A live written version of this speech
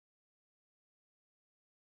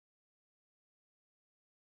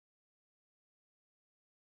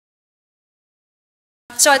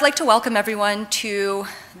So I'd like to welcome everyone to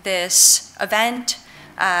this event,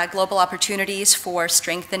 Global Opportunities for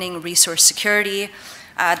Strengthening Resource Security.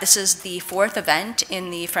 This is the fourth event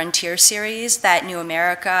in the Frontier series that New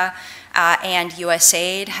America and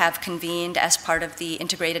USAID have convened as part of the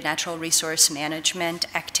Integrated Natural Resource Management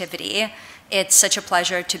activity. It's such a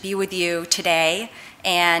pleasure to be with you today.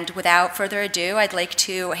 And without further ado, I'd like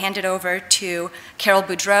to hand it over to Carol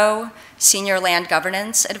Boudreau, Senior Land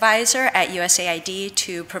Governance Advisor at USAID,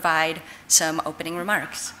 to provide some opening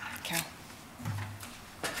remarks. Carol.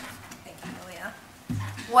 Thank you, Yulia.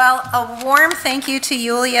 Well, a warm thank you to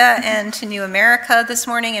Yulia and to New America this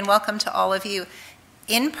morning, and welcome to all of you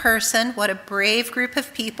in person. What a brave group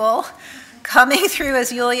of people coming through,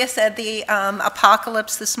 as Yulia said, the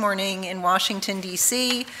apocalypse this morning in Washington,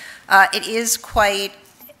 D.C. It is quite,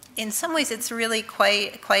 in some ways, it's really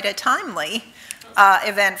quite a timely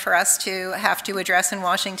event for us to have to address in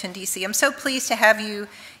Washington, D.C. I'm so pleased to have you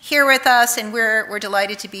here with us, and we're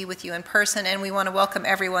delighted to be with you in person, and we want to welcome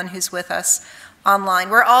everyone who's with us online.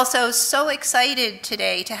 We're also so excited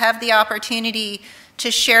today to have the opportunity to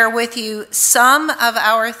share with you some of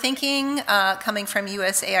our thinking coming from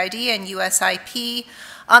USAID and USIP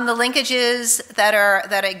on the linkages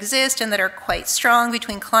that exist and that are quite strong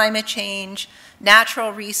between climate change,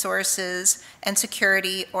 natural resources, and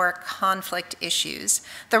security or conflict issues.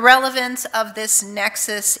 The relevance of this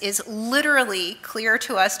nexus is literally clear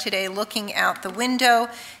to us today looking out the window,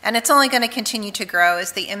 and it's only going to continue to grow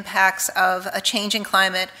as the impacts of a changing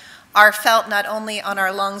climate are felt not only on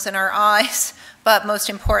our lungs and our eyes, but most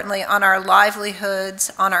importantly on our livelihoods,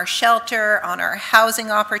 on our shelter, on our housing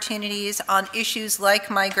opportunities, on issues like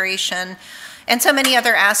migration, and so many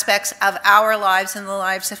other aspects of our lives and the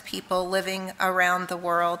lives of people living around the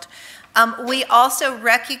world. We also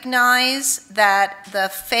recognize that the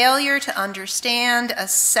failure to understand,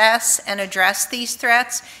 assess, and address these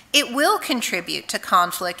threats, it will contribute to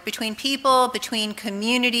conflict between people, between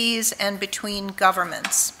communities, and between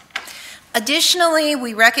governments. Additionally,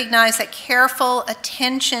 we recognize that careful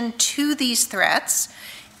attention to these threats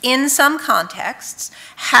in some contexts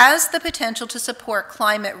has the potential to support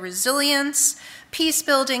climate resilience,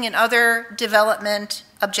 peacebuilding, and other development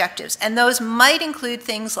objectives. And those might include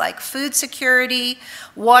things like food security,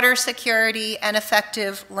 water security, and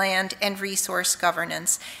effective land and resource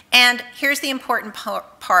governance. And here's the important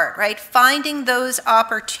part, right? Finding those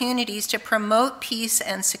opportunities to promote peace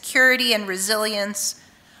and security and resilience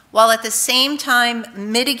while at the same time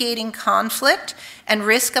mitigating conflict and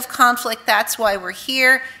risk of conflict. That's why we're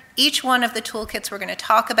here. Each one of the toolkits we're going to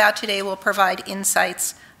talk about today will provide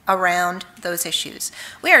insights around those issues.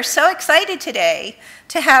 We are so excited today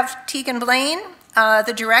to have Tegan Blaine,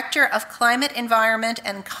 the Director of Climate Environment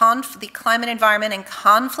and the Climate Environment and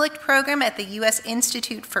Conflict Program at the U.S.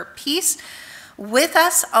 Institute for Peace, with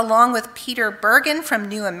us, along with Peter Bergen from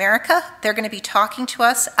New America. They're going to be talking to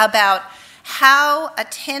us about how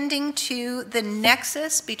attending to the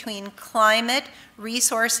nexus between climate,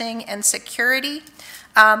 resourcing, and security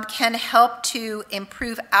can help to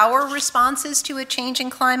improve our responses to a changing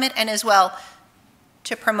climate and as well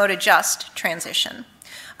to promote a just transition.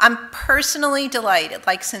 I'm personally delighted,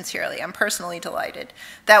 like sincerely, I'm personally delighted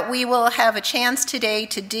that we will have a chance today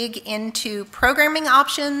to dig into programming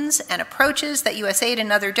options and approaches that USAID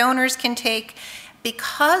and other donors can take,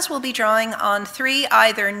 because we'll be drawing on three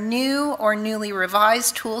either new or newly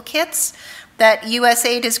revised toolkits that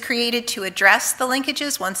USAID has created to address the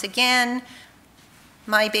linkages. Once again,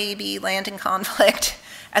 my baby, land and conflict,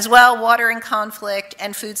 as well water and conflict,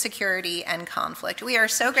 and food security and conflict. We are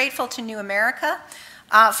so grateful to New America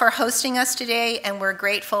for hosting us today, and we're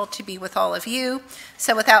grateful to be with all of you.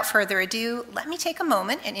 So without further ado, let me take a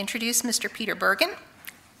moment and introduce Mr. Peter Bergen,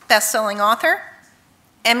 best-selling author,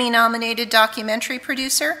 Emmy-nominated documentary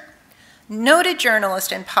producer, noted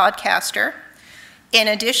journalist and podcaster. In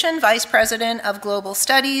addition, Vice President of Global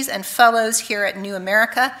Studies and Fellows here at New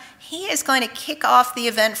America. He is going to kick off the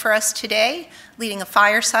event for us today, leading a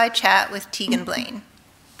fireside chat with Tegan Blaine.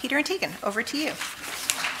 Peter and Tegan, over to you.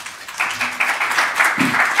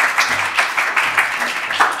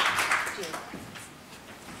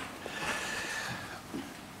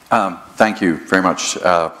 Thank you very much.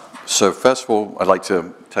 So first of all, I'd like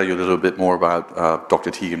to tell you a little bit more about Dr.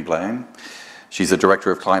 Tegan Blaine. She's the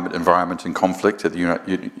Director of Climate, Environment and Conflict at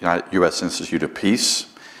the U.S. Institute of Peace.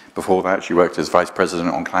 Before that, she worked as Vice President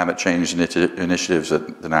on Climate Change Initiatives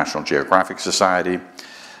at the National Geographic Society.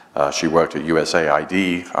 She worked at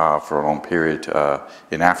USAID for a long period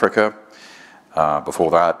in Africa.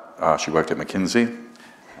 Before that, she worked at McKinsey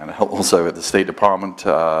and also at the State Department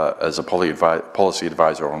as a policy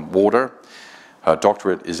advisor on water. Her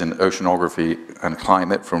doctorate is in oceanography and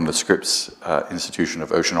climate from the Scripps Institution of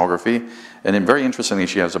Oceanography. And then very interestingly,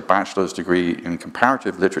 she has a bachelor's degree in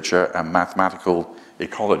comparative literature and mathematical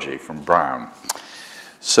ecology from Brown.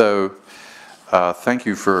 So thank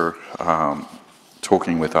you for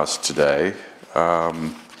talking with us today.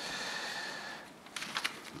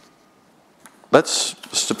 Let's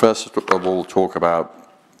first of all talk about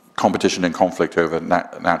competition and conflict over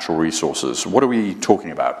natural resources. What are we talking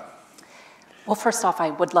about? Well, first off,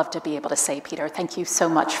 I would love to be able to say, Peter, thank you so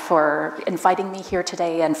much for inviting me here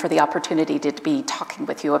today and for the opportunity to be talking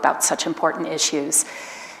with you about such important issues.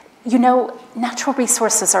 You know, natural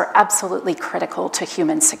resources are absolutely critical to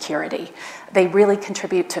human security. They really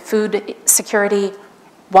contribute to food security,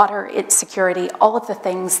 water security, all of the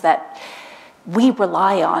things that we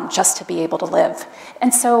rely on just to be able to live.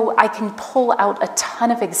 And so I can pull out a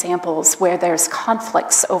ton of examples where there's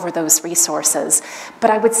conflicts over those resources.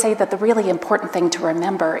 But I would say that the really important thing to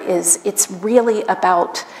remember is it's really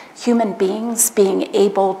about human beings being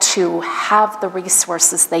able to have the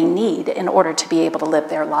resources they need in order to be able to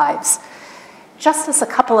live their lives. Just as a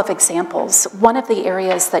couple of examples, one of the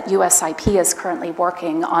areas that USIP is currently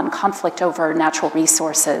working on conflict over natural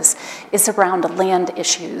resources is around land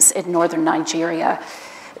issues in northern Nigeria.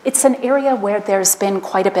 It's an area where there's been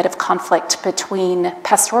quite a bit of conflict between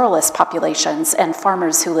pastoralist populations and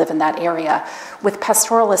farmers who live in that area, with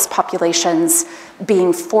pastoralist populations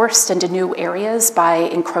being forced into new areas by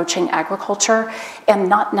encroaching agriculture and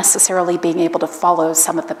not necessarily being able to follow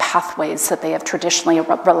some of the pathways that they have traditionally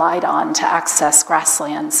relied on to access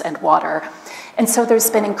grasslands and water. And so there's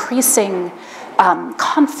been increasing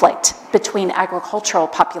conflict between agricultural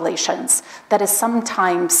populations that is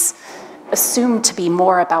sometimes assumed to be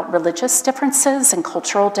more about religious differences and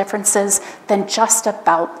cultural differences than just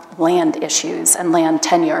about land issues and land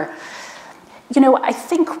tenure. You know, I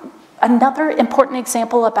think another important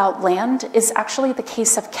example about land is actually the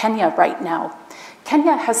case of Kenya right now.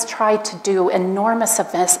 Kenya has tried to do enormous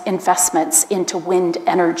investments into wind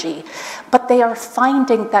energy, but they are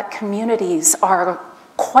finding that communities are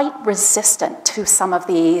quite resistant to some of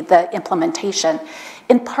the implementation,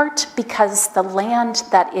 in part because the land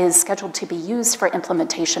that is scheduled to be used for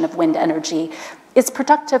implementation of wind energy is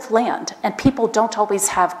productive land, and people don't always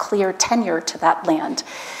have clear tenure to that land.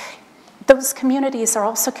 Those communities are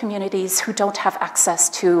also communities who don't have access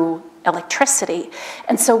to electricity.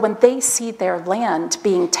 And so when they see their land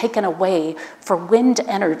being taken away for wind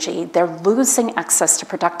energy, they're losing access to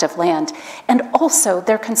productive land. And also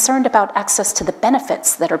they're concerned about access to the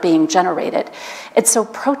benefits that are being generated. And so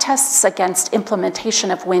protests against implementation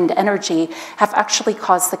of wind energy have actually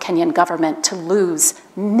caused the Kenyan government to lose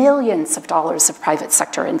millions of dollars of private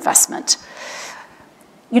sector investment.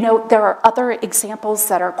 You know, there are other examples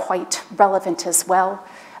that are quite relevant as well.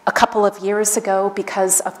 A couple of years ago,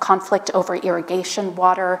 because of conflict over irrigation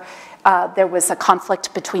water, there was a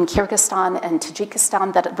conflict between Kyrgyzstan and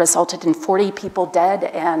Tajikistan that resulted in 40 people dead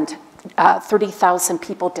and 30,000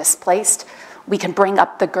 people displaced. We can bring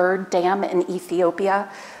up the Gerd Dam in Ethiopia.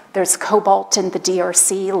 There's cobalt in the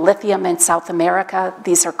DRC, lithium in South America.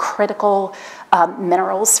 These are critical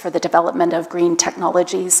minerals for the development of green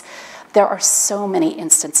technologies. There are so many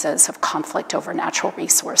instances of conflict over natural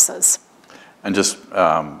resources. And just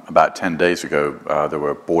about 10 days ago, there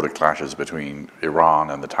were border clashes between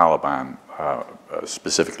Iran and the Taliban,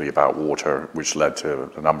 specifically about water, which led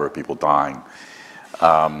to a number of people dying.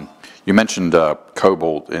 You mentioned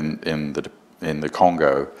cobalt in the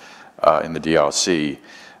Congo, in the DRC.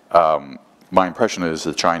 My impression is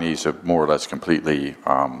the Chinese have more or less completely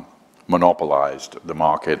monopolized the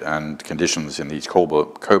market, and conditions in these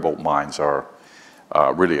cobalt mines are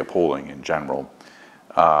really appalling in general.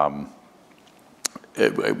 Have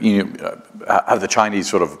the Chinese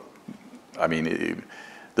sort of, I mean,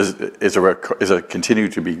 is there continue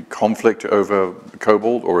to be conflict over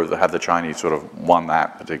cobalt, or have the Chinese sort of won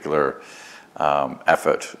that particular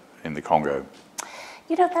effort in the Congo?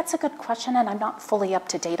 You know, that's a good question, and I'm not fully up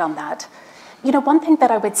to date on that. You know, one thing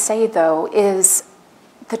that I would say, though, is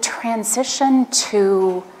the transition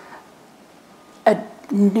to a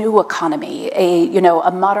new economy, a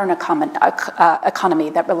modern economy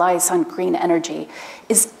that relies on green energy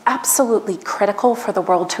is absolutely critical for the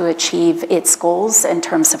world to achieve its goals in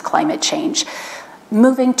terms of climate change.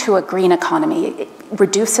 Moving to a green economy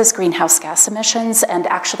reduces greenhouse gas emissions and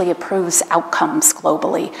actually improves outcomes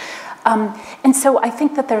globally. And so I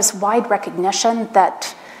think that there's wide recognition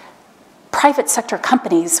that private sector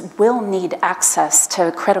companies will need access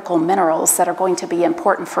to critical minerals that are going to be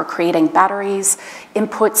important for creating batteries,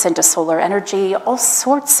 inputs into solar energy, all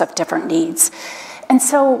sorts of different needs. And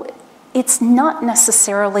so it's not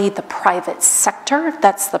necessarily the private sector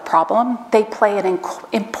that's the problem. They play a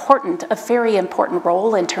very important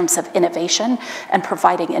role in terms of innovation and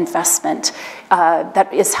providing investment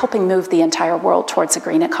that is helping move the entire world towards a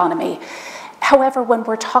green economy. However, when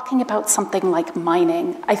we're talking about something like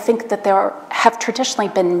mining, I think that there have traditionally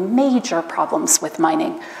been major problems with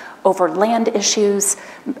mining over land issues,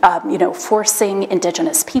 forcing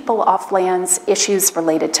indigenous people off lands, issues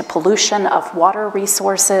related to pollution of water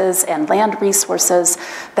resources and land resources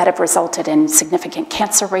that have resulted in significant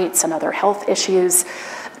cancer rates and other health issues.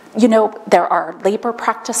 There are labor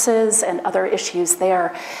practices and other issues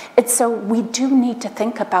there. And so we do need to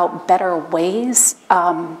think about better ways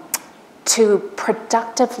to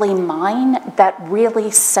productively mine that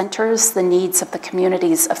really centers the needs of the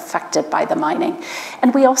communities affected by the mining.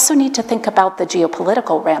 And we also need to think about the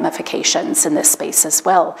geopolitical ramifications in this space as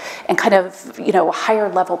well, and kind of, higher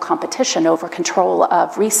level competition over control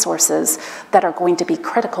of resources that are going to be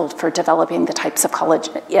critical for developing the types of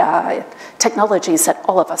technologies that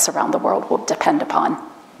all of us around the world will depend upon.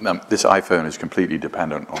 This iPhone is completely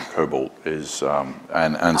dependent on cobalt,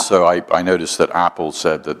 and so I noticed that Apple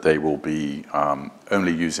said that they will be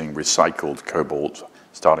only using recycled cobalt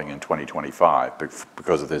starting in 2025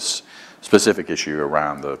 because of this specific issue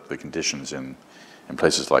around the conditions in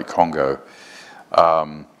places like Congo.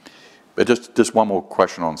 But just one more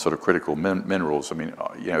question on sort of critical minerals. I mean,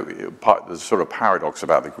 there's a sort of paradox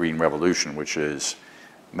about the Green Revolution, which is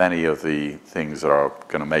many of the things that are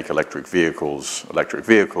going to make electric vehicles,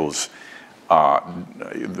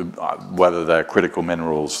 whether they're critical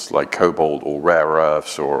minerals like cobalt or rare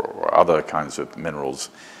earths or other kinds of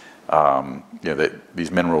minerals, these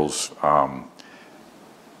minerals,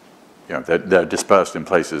 they're dispersed in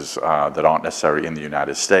places that aren't necessarily in the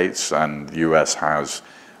United States, and the US has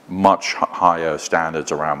much higher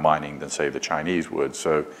standards around mining than, say, the Chinese would.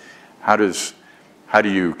 So how do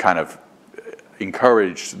you kind of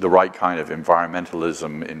encourage the right kind of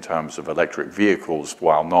environmentalism in terms of electric vehicles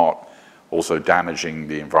while not also damaging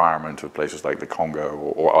the environment of places like the Congo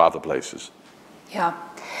or other places? Yeah.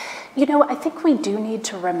 I think we do need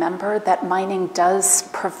to remember that mining does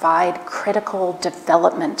provide critical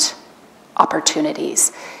development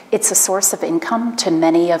opportunities. It's a source of income to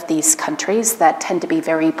many of these countries that tend to be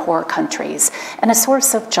very poor countries, and a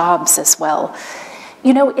source of jobs as well.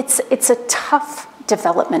 It's a tough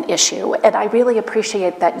development issue, and I really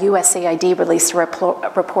appreciate that USAID released a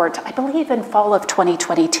report, I believe in fall of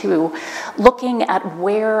 2022, looking at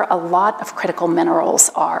where a lot of critical minerals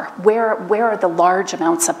are, where are the large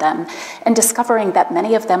amounts of them, and discovering that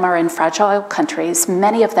many of them are in fragile countries,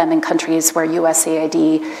 many of them in countries where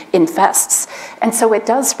USAID invests. And so it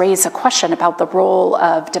does raise a question about the role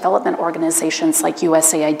of development organizations like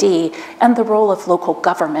USAID and the role of local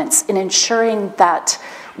governments in ensuring that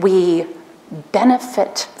we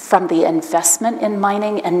benefit from the investment in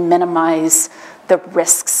mining and minimize the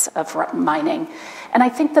risks of mining. And I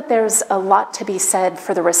think that there's a lot to be said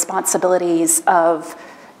for the responsibilities of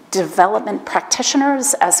development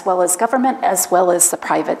practitioners as well as government as well as the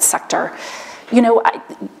private sector.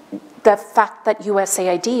 The fact that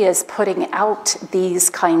USAID is putting out these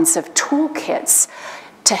kinds of toolkits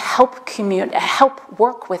to help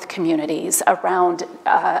work with communities around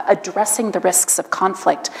addressing the risks of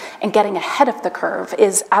conflict and getting ahead of the curve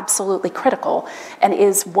is absolutely critical, and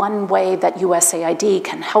is one way that USAID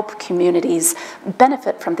can help communities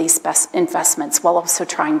benefit from these investments while also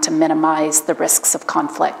trying to minimize the risks of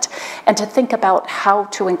conflict, and to think about how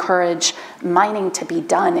to encourage mining to be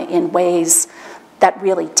done in ways that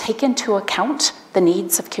really take into account the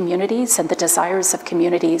needs of communities and the desires of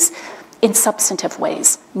communities in substantive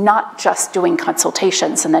ways, not just doing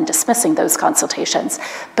consultations and then dismissing those consultations,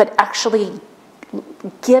 but actually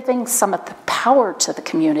giving some of the power to the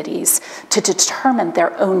communities to determine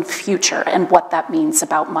their own future and what that means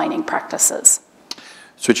about mining practices.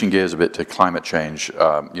 Switching gears a bit to climate change,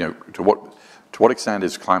 to what extent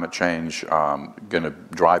is climate change going to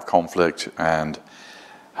drive conflict, and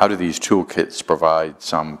how do these toolkits provide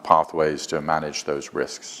some pathways to manage those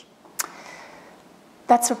risks?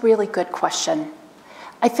 That's a really good question.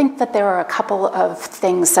 I think that there are a couple of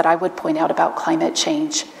things that I would point out about climate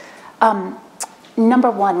change.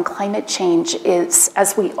 Number one, climate change is,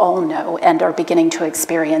 as we all know and are beginning to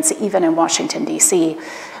experience even in Washington, D.C.,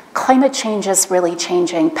 climate change is really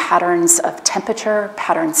changing patterns of temperature,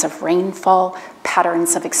 patterns of rainfall,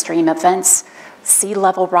 patterns of extreme events, sea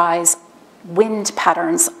level rise, wind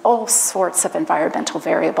patterns, all sorts of environmental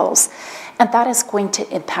variables. And that is going to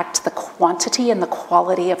impact the quantity and the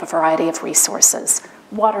quality of a variety of resources,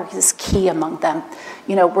 water is key among them.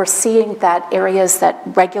 You know, we're seeing that areas that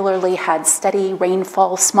regularly had steady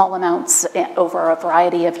rainfall, small amounts over a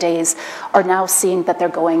variety of days, are now seeing that they're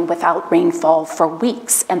going without rainfall for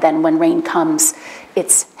weeks. And then when rain comes,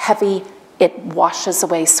 it's heavy, it washes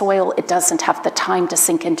away soil, it doesn't have the time to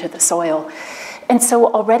sink into the soil. And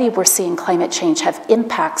so already we're seeing climate change have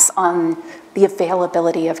impacts on the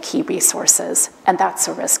availability of key resources, and that's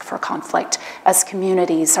a risk for conflict as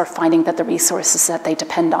communities are finding that the resources that they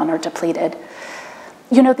depend on are depleted.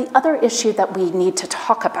 You know, the other issue that we need to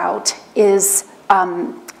talk about is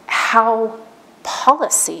how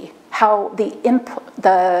policy, how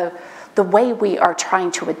the way we are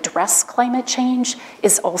trying to address climate change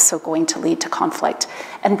is also going to lead to conflict,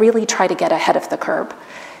 and really try to get ahead of the curve.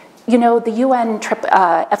 You know, the UN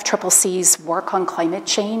FCCC's work on climate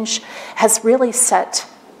change has really set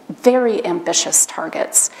very ambitious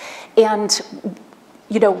targets. And,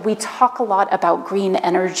 you know, we talk a lot about green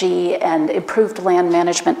energy and improved land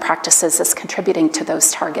management practices as contributing to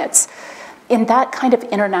those targets. In that kind of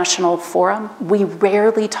international forum, we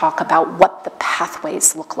rarely talk about what the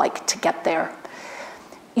pathways look like to get there.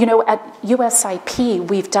 You know, at USIP,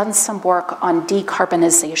 we've done some work on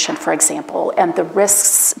decarbonization, for example, and the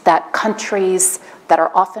risks that countries that are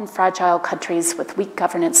often fragile countries with weak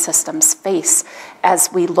governance systems face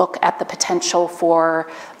as we look at the potential for,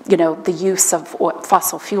 you know, the use of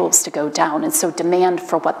fossil fuels to go down, and so demand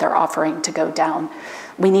for what they're offering to go down.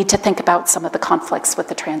 We need to think about some of the conflicts with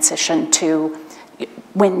the transition to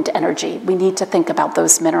wind energy. We need to think about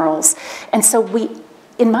those minerals. And so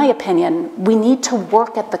in my opinion, we need to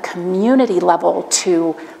work at the community level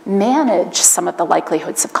to manage some of the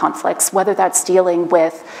likelihoods of conflicts, whether that's dealing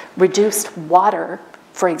with reduced water,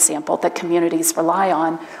 for example, that communities rely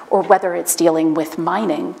on, or whether it's dealing with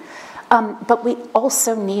mining. But we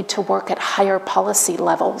also need to work at higher policy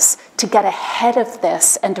levels to get ahead of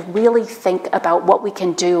this and to really think about what we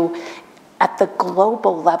can do at the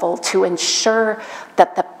global level to ensure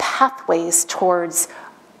that the pathways towards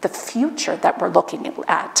the future that we're looking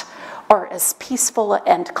at are as peaceful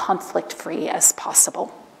and conflict-free as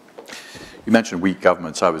possible. You mentioned weak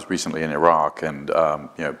governments. I was recently in Iraq, and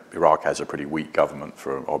you know, Iraq has a pretty weak government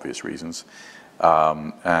for obvious reasons.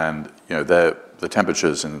 And you know, the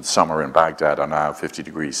temperatures in summer in Baghdad are now 50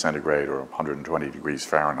 degrees centigrade or 120 degrees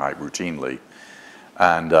Fahrenheit routinely.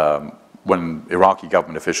 And when Iraqi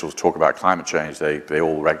government officials talk about climate change, they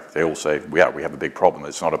all say, yeah, we have a big problem.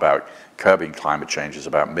 It's not about curbing climate change, it's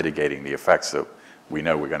about mitigating the effects that we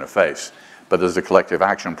know we're going to face. But there's a collective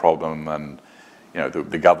action problem, and you know,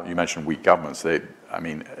 the government, you mentioned weak governments. I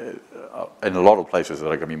mean, in a lot of places that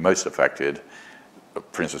are going to be most affected,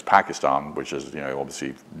 for instance, Pakistan, which is, you know,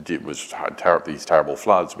 obviously had these terrible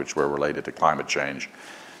floods which were related to climate change.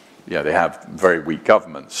 Yeah, they have very weak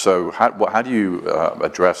governments. So how do you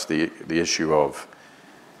address the issue of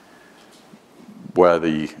where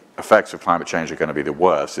the effects of climate change are going to be the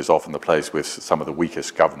worst is often the place with some of the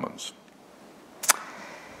weakest governments?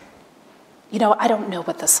 You know, I don't know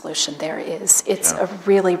what the solution there is. It's a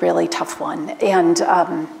really, really tough one. And,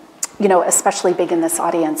 you know, especially being in this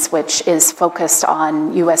audience, which is focused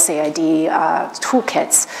on USAID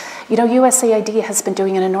toolkits. You know, USAID has been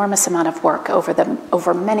doing an enormous amount of work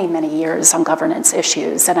over many, many years on governance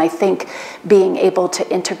issues. And I think being able to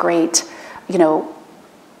integrate, you know,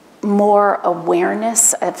 more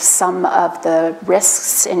awareness of some of the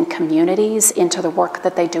risks in communities into the work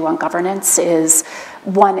that they do on governance is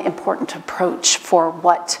one important approach for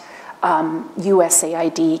what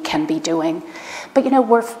USAID can be doing. But, you know,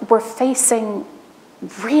 we're facing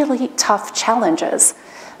really tough challenges.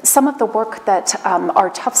 Some of the work that our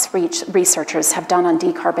Tufts researchers have done on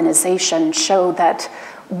decarbonization show that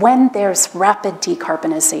when there's rapid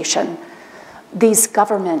decarbonization, these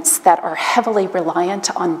governments that are heavily reliant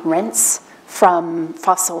on rents from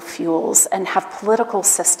fossil fuels and have political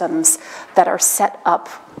systems that are set up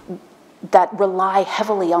that rely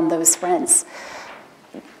heavily on those rents,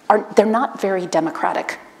 they're not very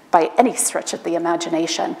democratic by any stretch of the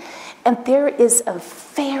imagination. And there is a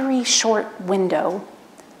very short window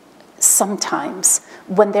sometimes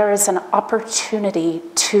when there is an opportunity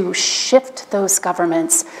to shift those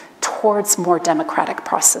governments towards more democratic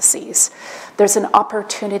processes. There's an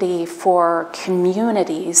opportunity for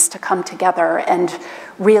communities to come together and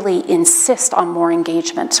really insist on more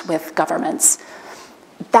engagement with governments.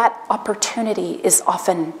 That opportunity is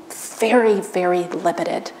often very, very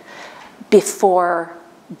limited before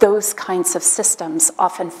those kinds of systems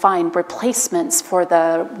often find replacements for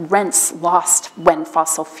the rents lost when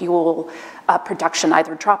fossil fuel production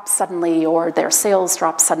either drops suddenly or their sales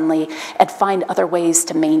drop suddenly, and find other ways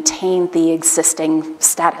to maintain the existing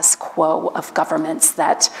status quo of governments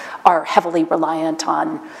that are heavily reliant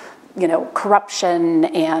on, corruption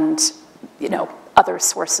and, other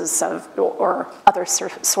sources of, or other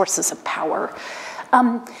sources of power.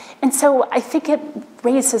 And so I think it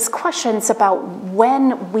raises questions about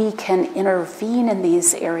when we can intervene in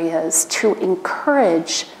these areas to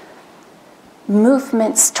encourage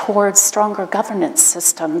movements towards stronger governance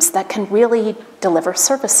systems that can really deliver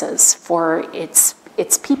services for its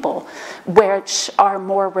people, which are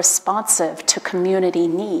more responsive to community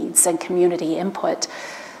needs and community input.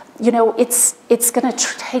 It's going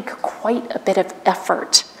to take quite a bit of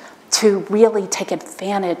effort to really take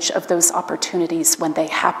advantage of those opportunities when they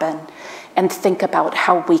happen and think about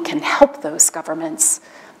how we can help those governments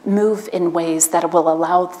move in ways that will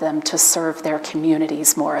allow them to serve their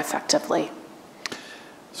communities more effectively.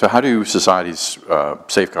 So how do societies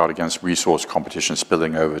safeguard against resource competition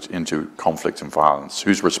spilling over into conflict and violence?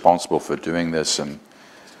 Who's responsible for doing this, and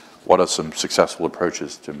what are some successful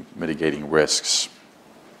approaches to mitigating risks?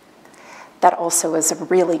 That also is a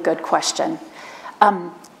really good question.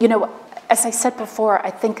 As I said before, I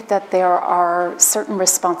think that there are certain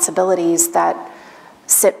responsibilities that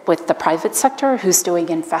sit with the private sector, who's doing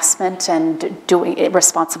investment and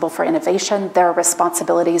responsible for innovation. There are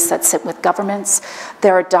responsibilities that sit with governments.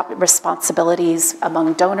 There are responsibilities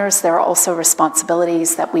among donors. There are also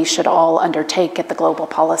responsibilities that we should all undertake at the global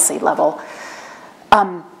policy level.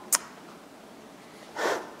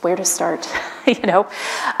 Where to start?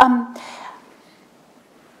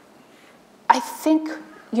 I think,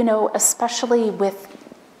 especially with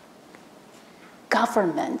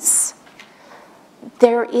governments,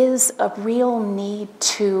 there is a real need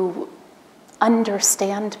to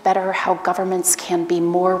understand better how governments can be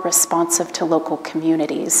more responsive to local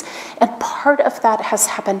communities. And part of that has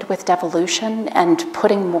happened with devolution and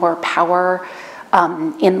putting more power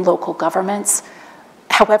in local governments.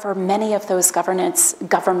 However, many of those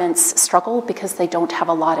governments struggle because they don't have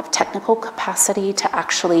a lot of technical capacity to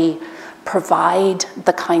actually provide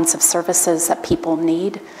the kinds of services that people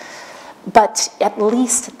need. But at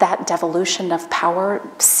least that devolution of power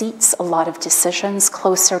seats a lot of decisions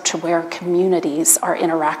closer to where communities are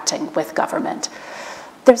interacting with government.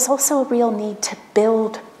 There's also a real need to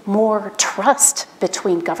build more trust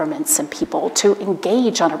between governments and people, to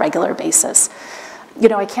engage on a regular basis.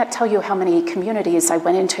 I can't tell you how many communities I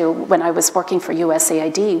went into when I was working for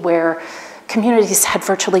USAID where communities had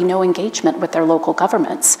virtually no engagement with their local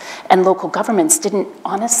governments, and local governments didn't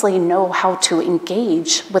honestly know how to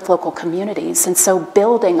engage with local communities. And so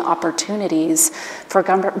building opportunities for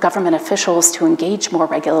government officials to engage more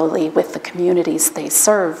regularly with the communities they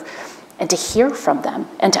serve and to hear from them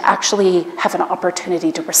and to actually have an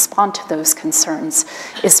opportunity to respond to those concerns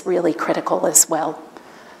is really critical as well.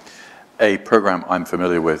 A program I'm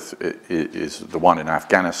familiar with is the one in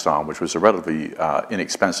Afghanistan, which was a relatively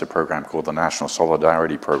inexpensive program called the National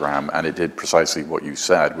Solidarity Program, and it did precisely what you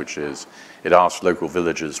said, which is it asked local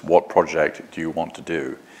villagers, what project do you want to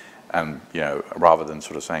do? And rather than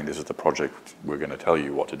sort of saying this is the project, we're going to tell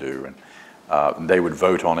you what to do, and they would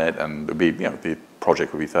vote on it, and it'd be, the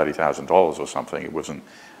project would be $30,000 or something. It wasn't,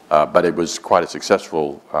 but it was quite a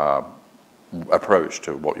successful approach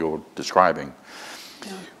to what you're describing.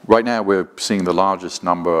 Yeah. Right now, we're seeing the largest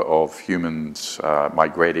number of humans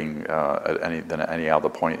migrating than at any other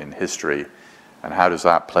point in history. And how does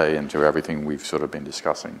that play into everything we've sort of been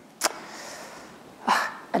discussing?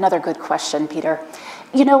 Another good question, Peter.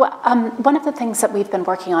 One of the things that we've been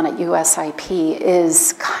working on at USIP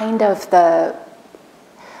is kind of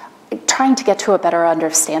trying to get to a better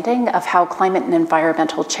understanding of how climate and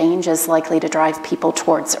environmental change is likely to drive people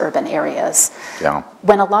towards urban areas. Yeah.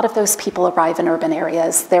 When a lot of those people arrive in urban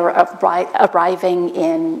areas, they're arriving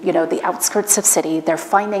in the outskirts of city. They're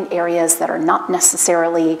finding areas that are not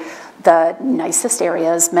necessarily the nicest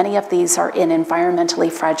areas. Many of these are in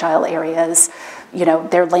environmentally fragile areas.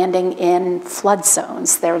 They're landing in flood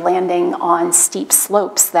zones. They're landing on steep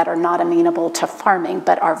slopes that are not amenable to farming,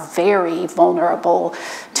 but are very vulnerable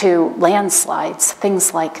to landslides,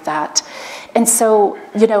 things like that. And so,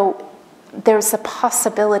 there's a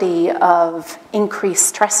possibility of increased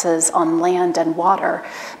stresses on land and water,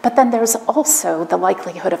 but then there's also the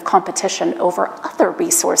likelihood of competition over other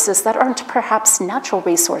resources that aren't perhaps natural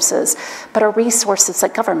resources, but are resources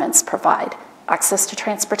that governments provide. Access to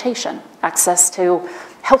transportation, access to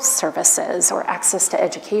health services, or access to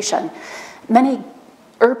education. Many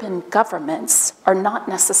urban governments are not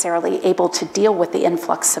necessarily able to deal with the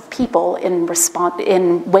influx of people in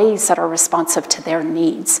ways that are responsive to their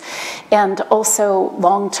needs. And also,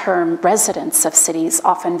 long-term residents of cities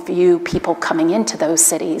often view people coming into those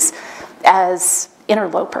cities as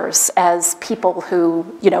interlopers, as people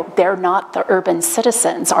who, they're not the urban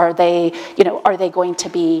citizens. Are they going to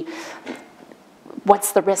be,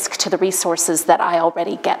 what's the risk to the resources that I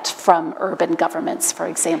already get from urban governments, for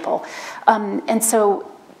example? And so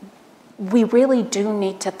we really do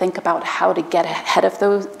need to think about how to get ahead of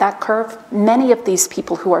that curve. Many of these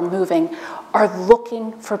people who are moving are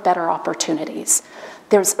looking for better opportunities.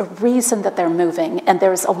 There's a reason that they're moving, and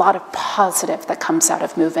there's a lot of positive that comes out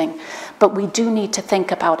of moving. But we do need to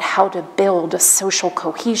think about how to build a social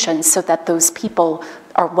cohesion so that those people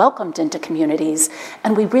are welcomed into communities.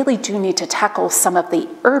 And we really do need to tackle some of the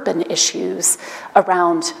urban issues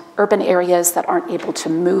around urban areas that aren't able to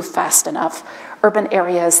move fast enough, urban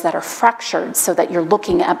areas that are fractured so that you're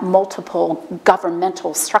looking at multiple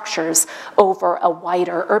governmental structures over a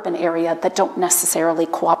wider urban area that don't necessarily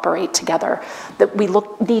cooperate together. That we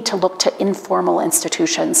need to look to informal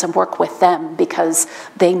institutions and work with them because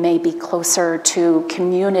they may be closer to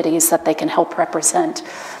communities that they can help represent.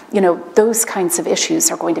 Those kinds of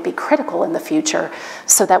issues are going to be critical in the future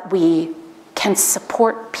so that we can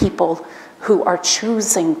support people who are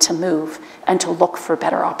choosing to move and to look for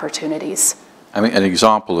better opportunities. I mean, an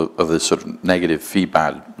example of this sort of negative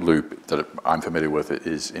feedback loop that I'm familiar with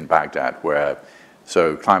is in Baghdad, where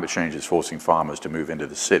climate change is forcing farmers to move into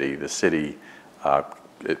the city. The city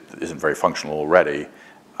it isn't very functional already.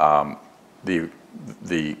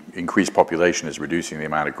 The increased population is reducing the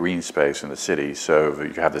amount of green space in the city, so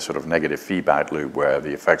you have this sort of negative feedback loop where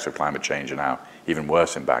the effects of climate change are now even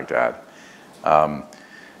worse in Baghdad.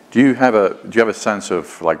 Do you have a sense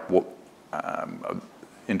of like what,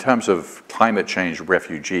 in terms of climate change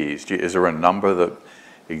refugees, is there a number that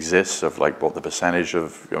exists of like what the percentage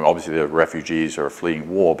of, obviously the refugees are fleeing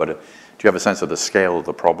war, but do you have a sense of the scale of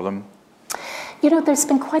the problem? There's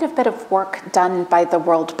been quite a bit of work done by the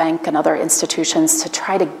World Bank and other institutions to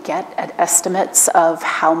try to get at estimates of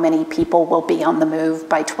how many people will be on the move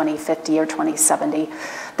by 2050 or 2070.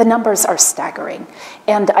 The numbers are staggering.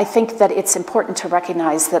 And I think that it's important to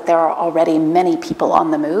recognize that there are already many people on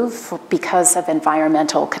the move because of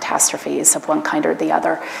environmental catastrophes of one kind or the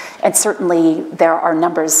other. And certainly there are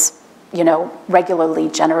numbers regularly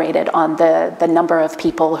generated on the number of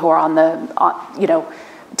people who are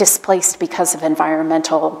displaced because of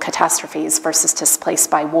environmental catastrophes versus displaced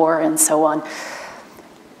by war and so on.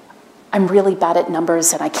 I'm really bad at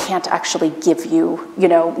numbers and I can't actually give you,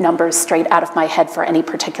 numbers straight out of my head for any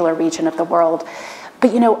particular region of the world.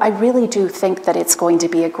 But, I really do think that it's going to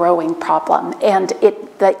be a growing problem, and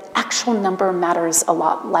the actual number matters a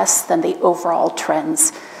lot less than the overall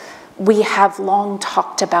trends. We have long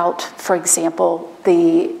talked about, for example,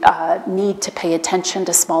 the need to pay attention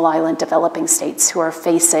to small island developing states who are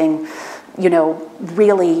facing,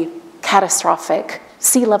 really catastrophic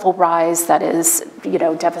sea level rise that is,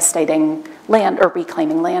 devastating land or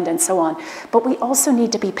reclaiming land and so on. But we also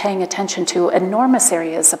need to be paying attention to enormous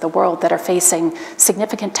areas of the world that are facing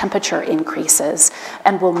significant temperature increases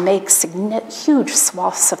and will make huge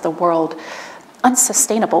swaths of the world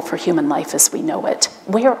unsustainable for human life as we know it.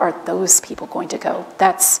 Where are those people going to go?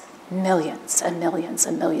 That's millions and millions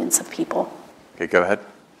and millions of people. Okay, go ahead.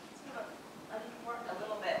 A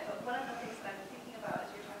little bit, but one of the things that I'm thinking about is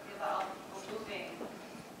you're talking about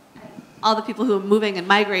all the people who are moving and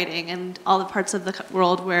migrating, and all the parts of the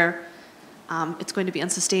world where it's going to be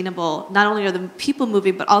unsustainable. Not only are the people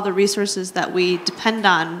moving, but all the resources that we depend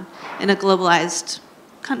on in a globalized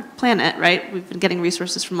kind of planet, right? We've been getting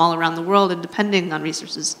resources from all around the world and depending on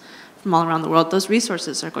resources from all around the world. Those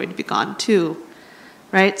resources are going to be gone too,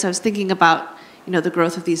 right? So I was thinking about, the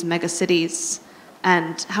growth of these mega cities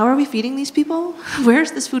and how are we feeding these people?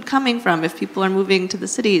 Where's this food coming from if people are moving to the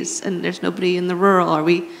cities and there's nobody in the rural?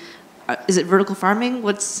 Is it vertical farming?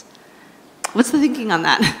 What's the thinking on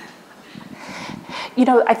that?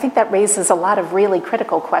 I think that raises a lot of really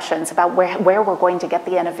critical questions about where we're going to get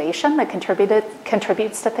the innovation that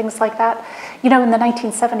contributes to things like that. In the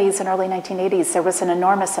 1970s and early 1980s, there was an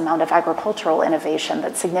enormous amount of agricultural innovation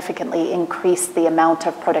that significantly increased the amount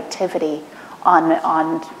of productivity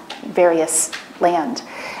on various land.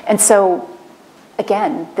 And so,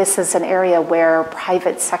 again, this is an area where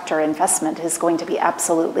private sector investment is going to be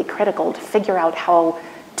absolutely critical to figure out how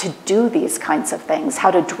to do these kinds of things, how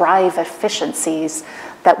to drive efficiencies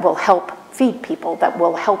that will help feed people, that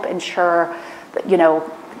will help ensure,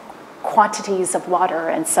 quantities of water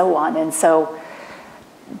and so on. And so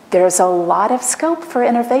there's a lot of scope for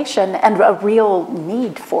innovation and a real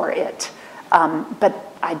need for it. But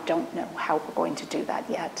I don't know how we're going to do that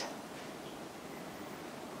yet.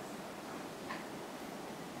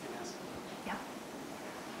 Yeah.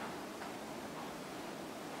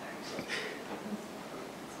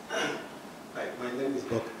 Hi, my name is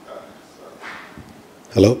Bok.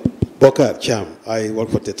 Hello, Bokar Cham. I work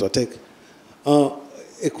for Tetra Tech.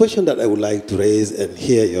 A question that I would like to raise and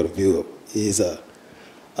hear your view is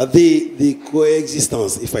the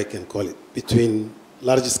coexistence, if I can call it, between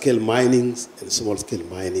large-scale mining and small-scale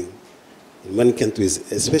mining in many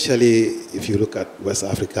countries, especially if you look at West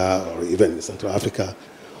Africa or even Central Africa,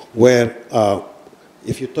 where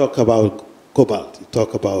if you talk about cobalt, you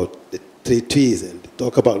talk about the trees, and you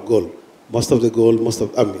talk about gold. Most of the gold,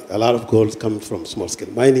 a lot of gold comes from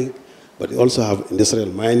small-scale mining, but you also have industrial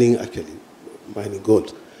mining, actually, mining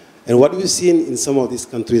gold. And what we've seen in some of these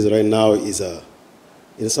countries right now is,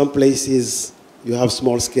 in some places, you have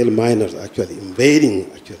small-scale miners actually invading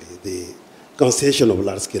the concession of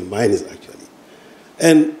large-scale miners actually.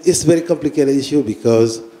 And it's a very complicated issue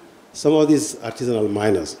because some of these artisanal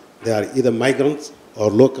miners, they are either migrants or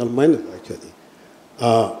local miners actually.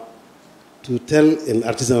 To tell an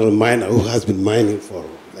artisanal miner who has been mining for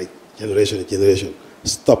like generation and generation,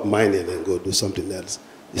 stop mining and go do something else,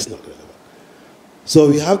 is not relevant. So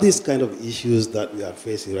we have these kind of issues that we are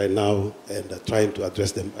facing right now and trying to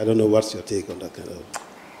address them. I don't know what's your take on that kind of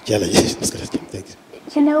challenges. Thank you.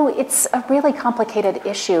 You know, it's a really complicated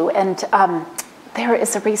issue, and there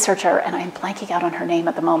is a researcher, and I'm blanking out on her name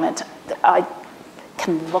at the moment. I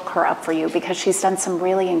can look her up for you because she's done some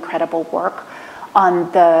really incredible work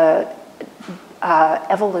on the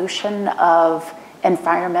evolution of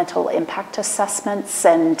environmental impact assessments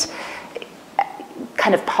and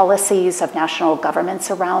kind of policies of national governments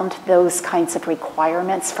around those kinds of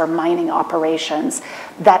requirements for mining operations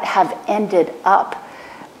that have ended up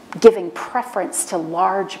giving preference to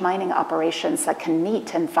large mining operations that can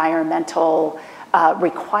meet environmental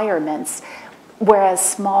requirements, whereas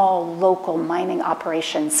small local mining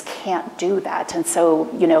operations can't do that. And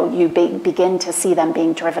so, you know, you begin to see them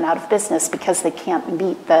being driven out of business because they can't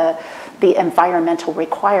meet the environmental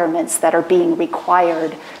requirements that are being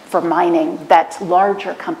required for mining that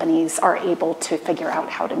larger companies are able to figure out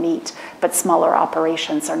how to meet, but smaller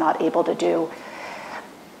operations are not able to do.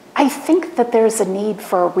 I think that there's a need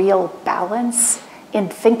for a real balance in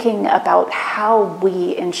thinking about how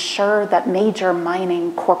we ensure that major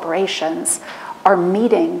mining corporations are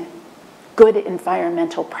meeting good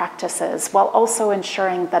environmental practices while also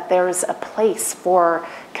ensuring that there's a place for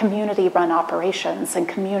community-run operations and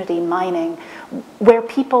community mining where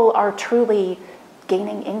people are truly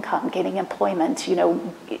gaining income, gaining employment, you know,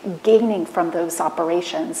 gaining from those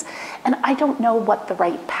operations. And I don't know what the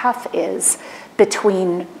right path is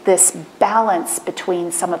between this balance between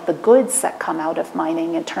some of the goods that come out of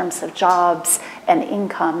mining in terms of jobs and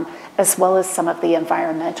income, as well as some of the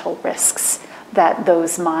environmental risks that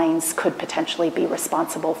those mines could potentially be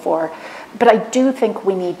responsible for. But I do think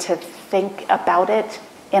we need to think about it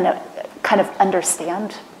in a kind of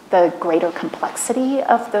understand the greater complexity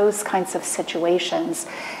of those kinds of situations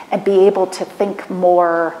and be able to think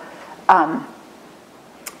more,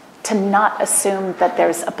 to not assume that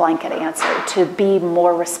there's a blanket answer, to be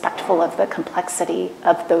more respectful of the complexity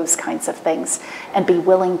of those kinds of things and be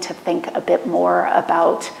willing to think a bit more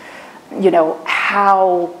about, you know,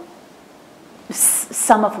 how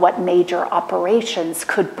some of what major operations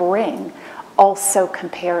could bring also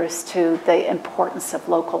compares to the importance of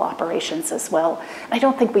local operations as well. I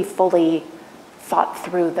don't think we fully thought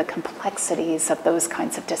through the complexities of those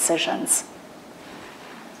kinds of decisions.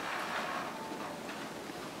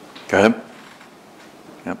 Go ahead.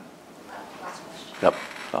 Yep. Yep,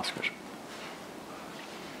 last question.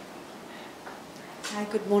 Hi,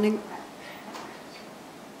 good morning.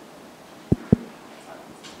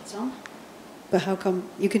 It's on? But how come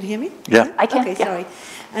you can hear me? Yeah. I can. Okay, Yeah. sorry.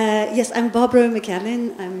 Yes, I'm Barbara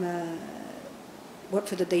McCallin. I work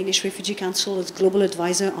for the Danish Refugee Council as global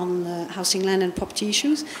advisor on housing, land, and property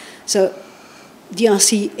issues. So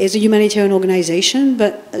DRC is a humanitarian organization,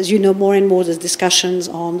 but as you know, more and more there's discussions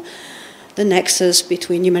on the nexus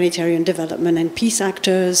between humanitarian development and peace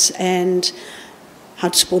actors and how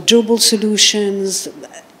to support durable solutions.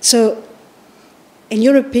 So in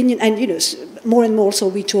your opinion, and you know, more and more so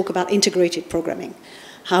we talk about integrated programming,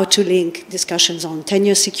 how to link discussions on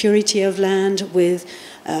tenure security of land with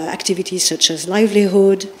activities such as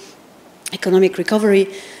livelihood, economic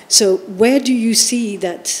recovery. So where do you see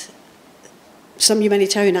that some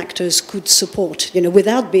humanitarian actors could support, you know,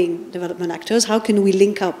 without being development actors? How can we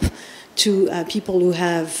link up to people who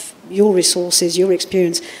have your resources, your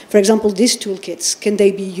experience? For example, these toolkits, can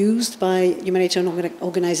they be used by humanitarian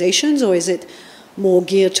organizations, or is it more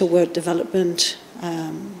geared toward development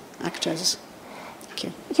actors? Thank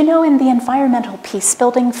you. You know, in the environmental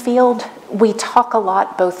peacebuilding field, we talk a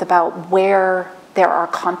lot both about where there are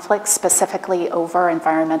conflicts specifically over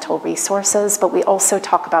environmental resources, but we also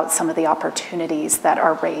talk about some of the opportunities that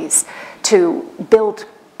are raised to build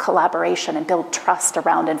collaboration and build trust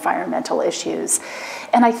around environmental issues.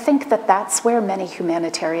 And I think that that's where many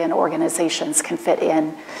humanitarian organizations can fit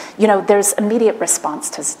in. You know, there's immediate response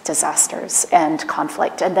to disasters and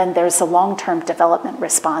conflict, and then there's a long-term development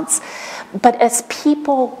response. But as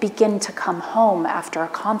people begin to come home after a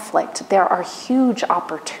conflict, there are huge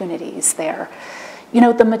opportunities there. You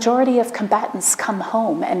know, the majority of combatants come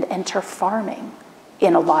home and enter farming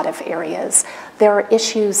in a lot of areas. There are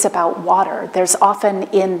issues about water. There's often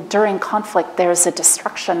during conflict, there's a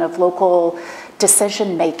destruction of local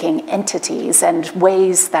decision-making entities and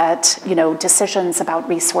ways that, you know, decisions about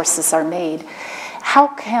resources are made. How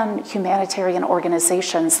can humanitarian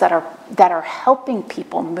organizations that are helping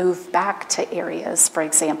people move back to areas, for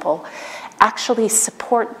example, actually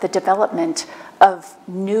support the development of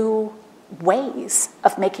new ways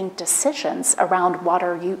of making decisions around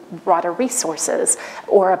water resources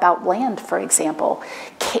or about land, for example?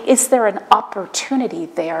 Is there an opportunity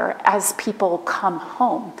there as people come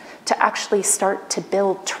home to actually start to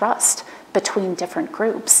build trust between different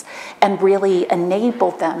groups and really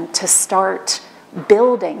enable them to start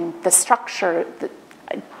building the structures,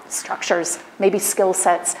 maybe skill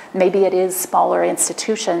sets, maybe it is smaller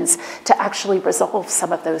institutions, to actually resolve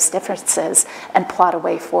some of those differences and plot a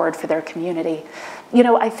way forward for their community. You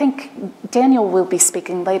know, I think Daniel will be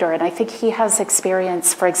speaking later, and I think he has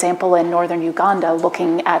experience, for example, in northern Uganda,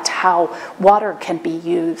 looking at how water can be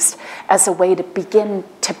used as a way to begin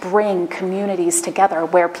to bring communities together,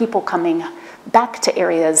 where people coming back to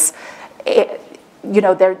areas, you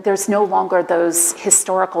know, there's no longer those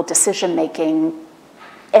historical decision-making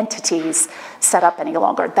entities set up any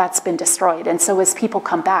longer. That's been destroyed. And so as people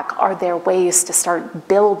come back, are there ways to start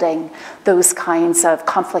building those kinds of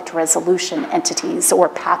conflict resolution entities or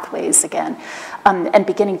pathways again? And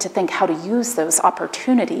beginning to think how to use those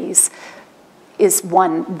opportunities is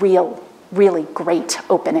one really great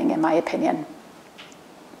opening, in my opinion.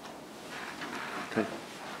 Okay.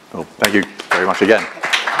 Well, thank you very much again.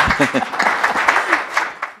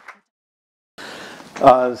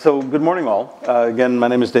 So good morning, all. Again, my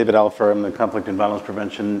name is David Alfer. I'm the Conflict and Violence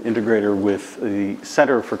Prevention Integrator with the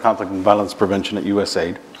Center for Conflict and Violence Prevention at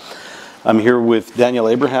USAID. I'm here with Daniel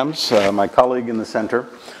Abrahams, my colleague in the center,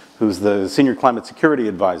 who's the Senior Climate Security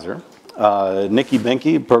Advisor. Nikki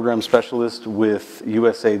Benke, Program Specialist with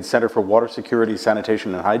USAID Center for Water Security,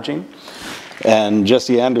 Sanitation, and Hygiene. And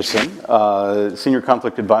Jesse Anderson, Senior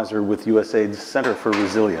Conflict Advisor with USAID's Center for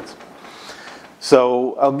Resilience.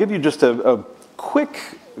 So I'll give you just a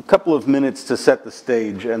quick couple of minutes to set the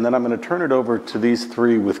stage, and then I'm going to turn it over to these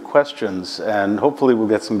three with questions, and hopefully we'll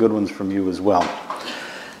get some good ones from you as well.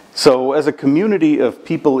 So as a community of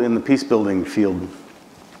people in the peacebuilding field,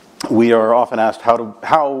 we are often asked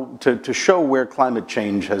how to show where climate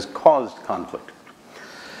change has caused conflict.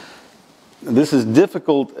 This is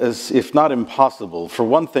difficult, as if not impossible. For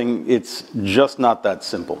one thing, it's just not that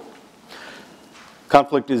simple.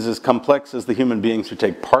 Conflict is as complex as the human beings who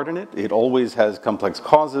take part in it. It always has complex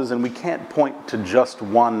causes, and we can't point to just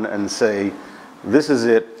one and say, this is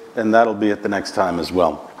it, and that'll be it the next time as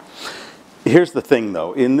well. Here's the thing,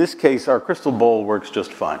 though. In this case, our crystal ball works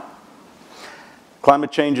just fine. Climate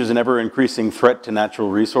change is an ever-increasing threat to natural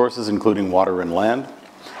resources, including water and land,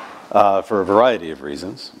 for a variety of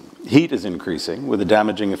reasons. Heat is increasing, with a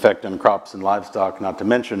damaging effect on crops and livestock, not to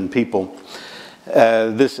mention people.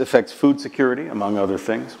 This affects food security, among other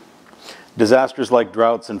things. Disasters like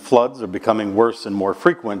droughts and floods are becoming worse and more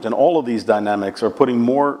frequent, and all of these dynamics are putting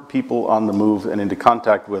more people on the move and into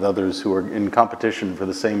contact with others who are in competition for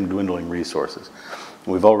the same dwindling resources.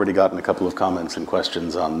 We've already gotten a couple of comments and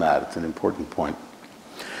questions on that. It's an important point.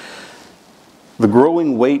 The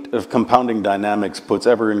growing weight of compounding dynamics puts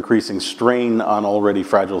ever-increasing strain on already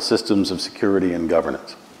fragile systems of security and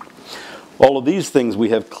governance. All of these things we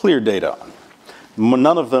have clear data on.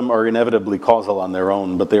 None of them are inevitably causal on their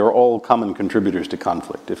own, but they are all common contributors to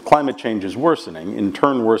conflict. If climate change is worsening, in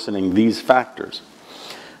turn worsening these factors,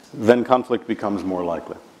 then conflict becomes more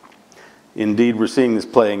likely. Indeed, we're seeing this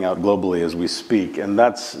playing out globally as we speak, and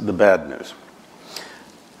that's the bad news.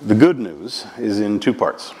 The good news is in two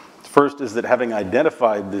parts. First is that having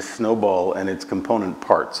identified this snowball and its component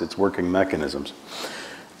parts, its working mechanisms,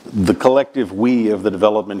 the collective we of the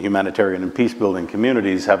development, humanitarian, and peacebuilding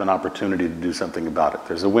communities have an opportunity to do something about it.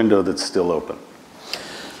 There's a window that's still open.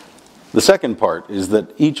 The second part is that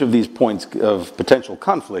each of these points of potential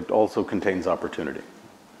conflict also contains opportunity.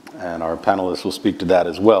 And our panelists will speak to that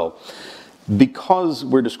as well. Because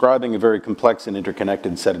we're describing a very complex and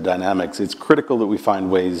interconnected set of dynamics, it's critical that we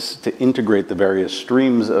find ways to integrate the various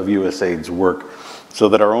streams of USAID's work so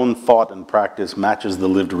that our own thought and practice matches the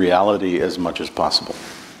lived reality as much as possible.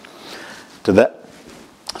 To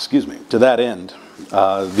that end,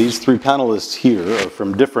 these three panelists here are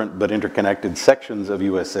from different but interconnected sections of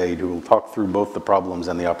USAID who will talk through both the problems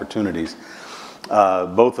and the opportunities,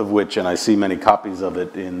 both of which, and I see many copies of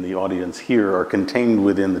it in the audience here, are contained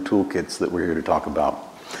within the toolkits that we're here to talk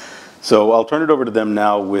about. So I'll turn it over to them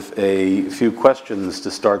now with a few questions to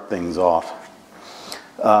start things off.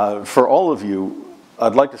 For all of you,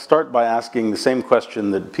 I'd like to start by asking the same question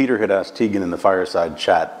that Peter had asked Tegan in the fireside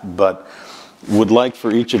chat, but would like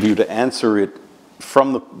for each of you to answer it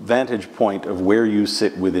from the vantage point of where you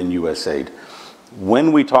sit within USAID.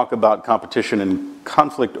 When we talk about competition and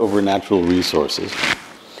conflict over natural resources,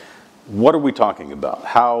 what are we talking about?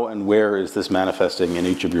 How and where is this manifesting in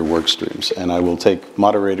each of your work streams? And I will take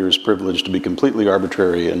moderator's privilege to be completely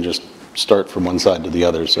arbitrary and just start from one side to the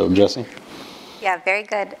other. So, Jessie? Yeah, very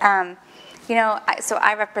good. You know, so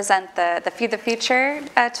I represent the Feed the Future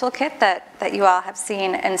toolkit that you all have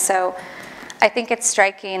seen, and so I think it's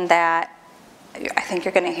striking that I think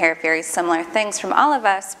you're going to hear very similar things from all of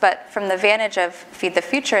us, but from the vantage of Feed the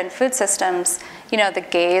Future and food systems, you know, the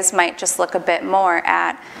gaze might just look a bit more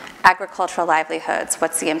at agricultural livelihoods,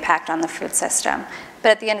 what's the impact on the food system. But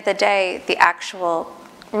at the end of the day, the actual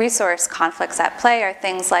resource conflicts at play are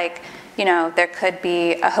things like, you know, there could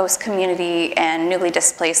be a host community and newly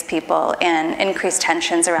displaced people and increased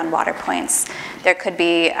tensions around water points. There could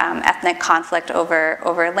be ethnic conflict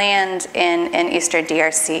over land in Eastern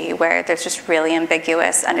DRC, where there's just really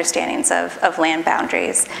ambiguous understandings of land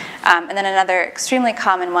boundaries. And then another extremely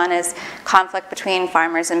common one is conflict between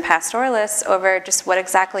farmers and pastoralists over just what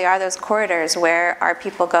exactly are those corridors, where are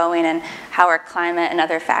people going, and how are climate and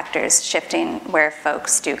other factors shifting where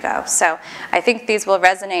folks do go. So I think these will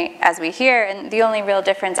resonate as we hear, and the only real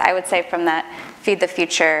difference I would say from that Feed the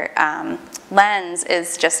Future lens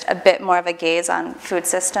is just a bit more of a gaze on food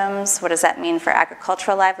systems. What does that mean for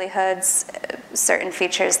agricultural livelihoods? Certain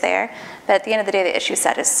features there. But at the end of the day, the issue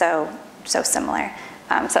set is so similar.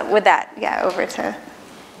 So with that, yeah,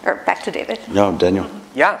 back to David. No, Daniel.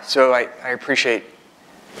 Yeah, so I appreciate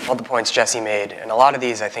all the points Jessie made, and a lot of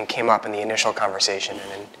these I think came up in the initial conversation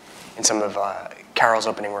and in some of Carol's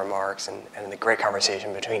opening remarks and the great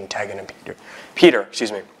conversation between Tegan and Peter.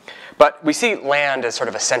 But we see land as sort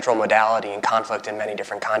of a central modality in conflict in many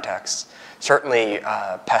different contexts. Certainly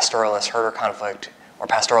pastoralist-herder conflict or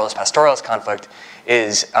pastoralist-pastoralist conflict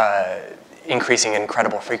is increasing in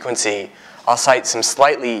incredible frequency. I'll cite some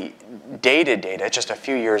slightly dated data, just a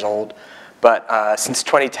few years old, but since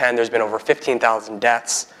 2010 there's been over 15,000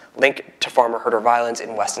 deaths linked to farmer-herder violence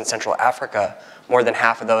in West and Central Africa, more than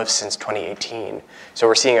half of those since 2018. So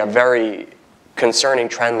we're seeing a very concerning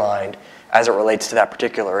trend line as it relates to that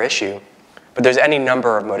particular issue. But there's any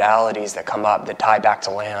number of modalities that come up that tie back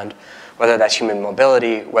to land, whether that's human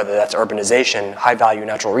mobility, whether that's urbanization, high-value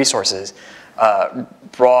natural resources,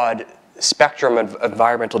 broad spectrum of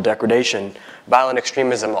environmental degradation, violent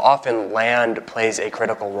extremism. Often land plays a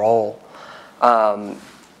critical role.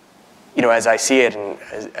 You know, as I see it, and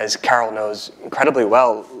as Carol knows incredibly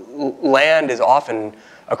well, land is often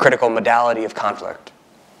a critical modality of conflict.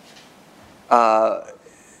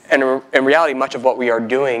 And in reality, much of what we are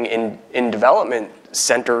doing in development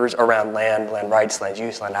centers around land rights, land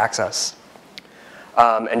use, land access.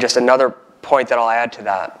 And just another point that I'll add to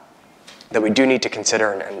that we do need to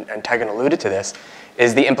consider, and Tegan alluded to this,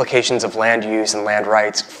 is the implications of land use and land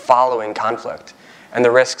rights following conflict, and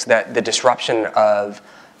the risks that the disruption of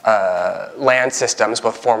land systems,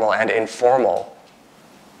 both formal and informal,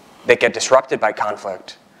 that get disrupted by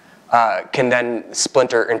conflict can then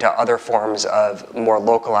splinter into other forms of more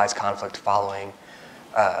localized conflict following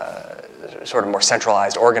sort of more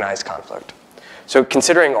centralized, organized conflict. So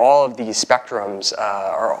considering all of these spectrums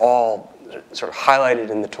are all sort of highlighted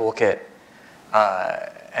in the toolkit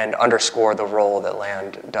and underscore the role that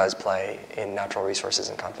land does play in natural resources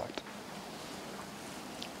and conflict.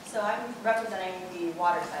 So I'm representing the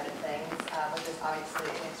water side of things, which is obviously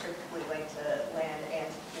inextricably linked to land and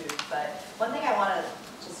food. But one thing I want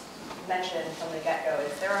to just mention from the get-go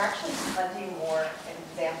is there are actually plenty more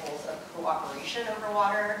examples of cooperation over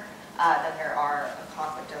water than there are of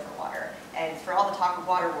conflict over water. And for all the talk of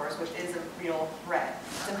water wars, which is a real threat,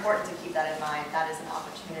 it's important to keep that in mind. That is an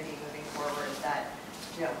opportunity moving forward, that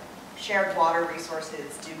shared water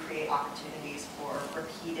resources do create opportunities for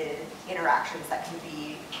repeated interactions that can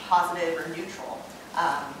be positive or neutral.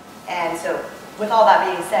 And so with all that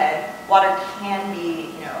being said, water can be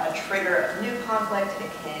a trigger of new conflict. It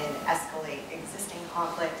can escalate existing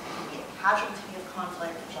conflict. It can be a casualty of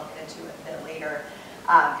conflict, which I'll get into a bit later.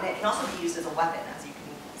 And it can also be used as a weapon, as you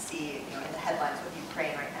can see in the headlines with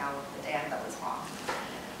Ukraine right now with the dam that was wrong.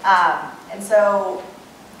 And so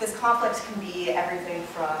this conflict can be everything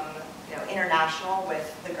from international with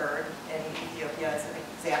the GERD in Ethiopia as an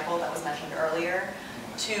example that was mentioned earlier,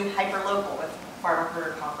 to hyperlocal with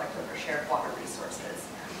farmer-herder conflict over shared water resources.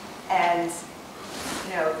 And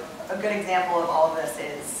a good example of all of this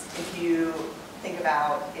is if you think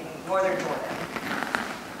about in northern Jordan,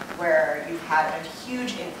 where you've had a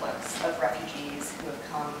huge influx of refugees who have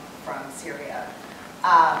come from Syria.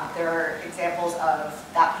 There are examples of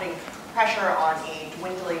that putting pressure on a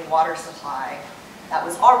dwindling water supply that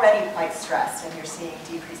was already quite stressed, and you're seeing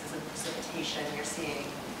decreases in precipitation, you're seeing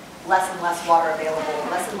less and less water available,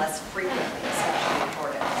 less and less frequently, especially in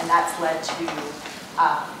Jordan. And that's led to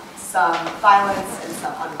some violence and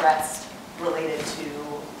some unrest related to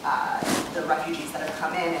the refugees that have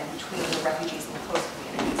come in and between the refugees and the host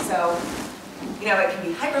community. So, it can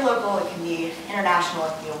be hyperlocal, it can be international,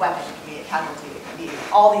 it can be a weapon, it can be a casualty, it can be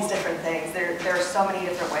all these different things. There are so many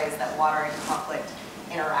different ways that water and conflict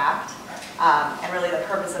interact. And really the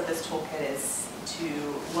purpose of this toolkit is to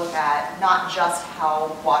look at not just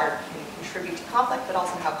how water can contribute to conflict, but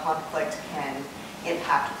also how conflict can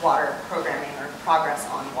impact water programming or progress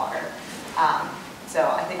on water. So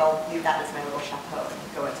I think I'll leave that as my little chapeau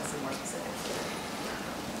and go into some more specifics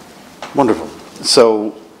later. Wonderful.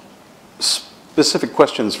 So specific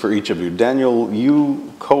questions for each of you. Daniel,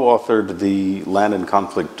 you co-authored the Land and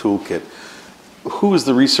Conflict Toolkit. Who is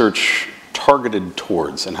the research targeted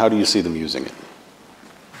towards, and how do you see them using it?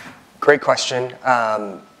 Great question.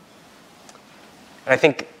 And I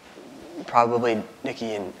think probably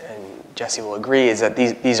Nikki and Jesse will agree is that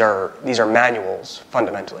these are manuals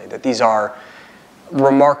fundamentally, that these are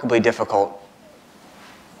remarkably difficult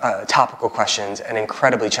topical questions and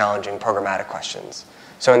incredibly challenging programmatic questions.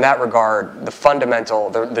 So in that regard, the fundamental,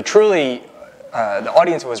 the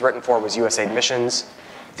audience it was written for was USAID missions,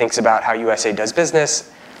 thinks about how USAID does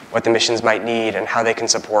business, what the missions might need, and how they can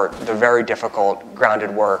support the very difficult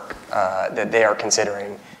grounded work that they are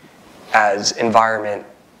considering as environment,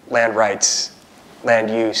 land rights, land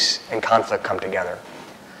use, and conflict come together.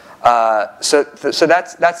 So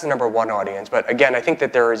that's the number one audience. But again, I think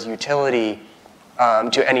that there is utility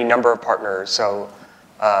to any number of partners. So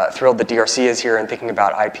thrilled that DRC is here and thinking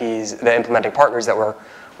about IPs, the implementing partners that we're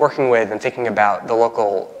working with, and thinking about the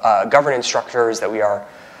local governance structures that we are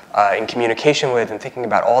in communication with, and thinking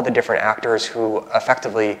about all the different actors who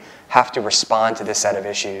effectively have to respond to this set of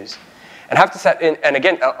issues. And have to set in, and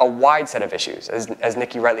again, a wide set of issues. As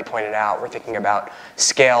Nikki rightly pointed out, we're thinking about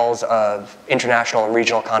scales of international and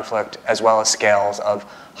regional conflict, as well as scales of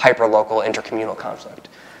hyperlocal intercommunal conflict.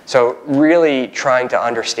 So really trying to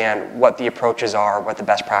understand what the approaches are, what the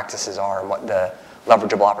best practices are, and what the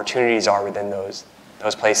leverageable opportunities are within those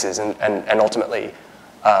places, and ultimately,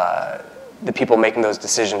 the people making those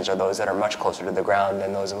decisions are those that are much closer to the ground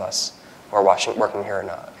than those of us who are working here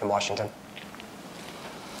in Washington.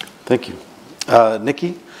 Thank you.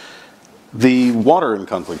 Nikki, the Water and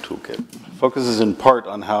Conflict Toolkit focuses in part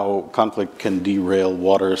on how conflict can derail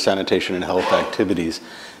water, sanitation, and health activities.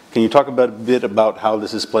 Can you talk a bit about how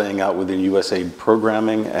this is playing out within USAID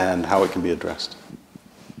programming and how it can be addressed?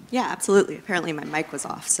 Yeah, absolutely. Apparently my mic was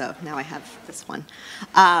off, so now I have this one.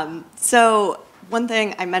 So one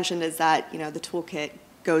thing I mentioned is that the toolkit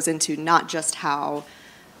goes into not just how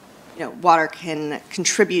water can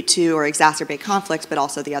contribute to or exacerbate conflict, but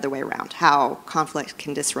also the other way around, how conflict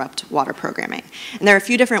can disrupt water programming. And there are a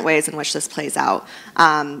few different ways in which this plays out.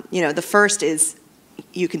 The first is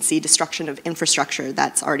you can see destruction of infrastructure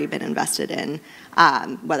that's already been invested in,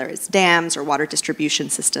 whether it's dams or water distribution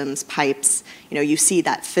systems, pipes. You see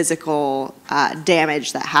that physical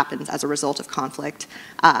damage that happens as a result of conflict.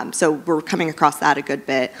 So we're coming across that a good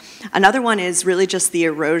bit. Another one is really just the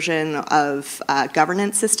erosion of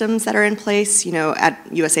governance systems that are in place. At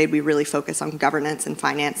USAID, we really focus on governance and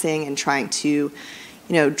financing and trying to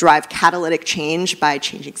drive catalytic change by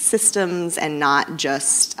changing systems and not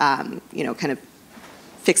just, kind of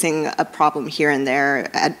fixing a problem here and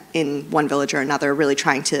there in one village or another, really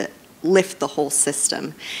trying to lift the whole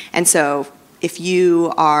system. And so if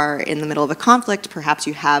you are in the middle of a conflict, perhaps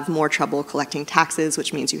you have more trouble collecting taxes,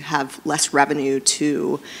 which means you have less revenue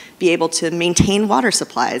to be able to maintain water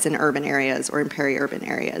supplies in urban areas or in peri-urban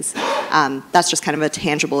areas. That's just kind of a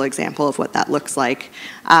tangible example of what that looks like.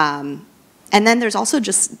 And then there's also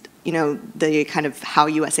just, you know, the kind of how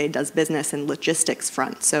USAID does business and logistics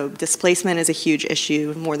front. So displacement is a huge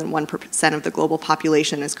issue. More than 1% of the global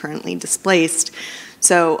population is currently displaced.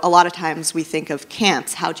 So a lot of times we think of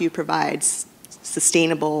camps. How do you provide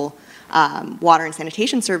sustainable water and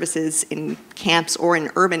sanitation services in camps or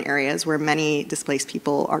in urban areas where many displaced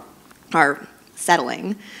people are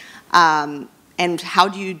settling? And how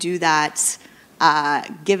do you do that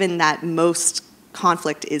given that most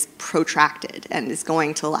conflict is protracted and is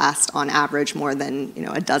going to last on average more than, you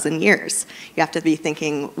know, a dozen years? You have to be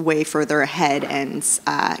thinking way further ahead, and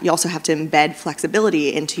you also have to embed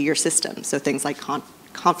flexibility into your system. So things like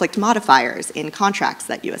conflict modifiers in contracts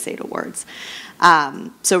that USAID awards.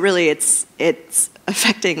 So really it's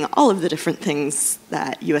affecting all of the different things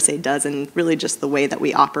that USAID does and really just the way that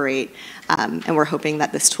we operate. And we're hoping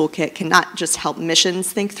that this toolkit can not just help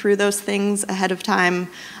missions think through those things ahead of time,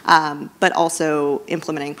 but also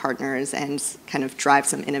implementing partners and kind of drive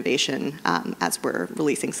some innovation as we're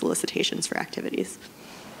releasing solicitations for activities.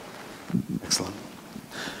 Excellent.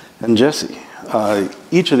 And Jesse,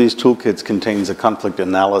 each of these toolkits contains a conflict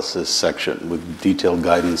analysis section with detailed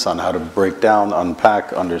guidance on how to break down,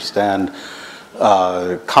 unpack, understand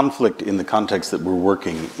conflict in the context that we're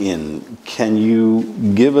working in. Can you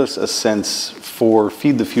give us a sense for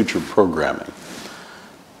Feed the Future programming?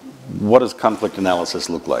 What does conflict analysis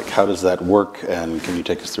look like? How does that work? And can you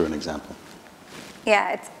take us through an example?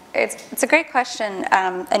 Yeah, it's a great question,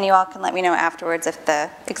 and you all can let me know afterwards if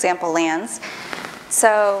the example lands.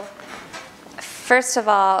 So first of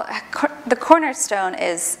all, the cornerstone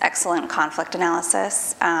is excellent conflict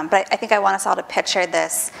analysis, but I think I want us all to picture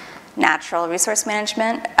this natural resource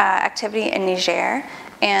management activity in Niger.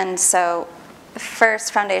 And so the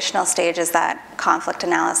first foundational stage is that conflict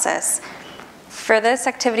analysis. For this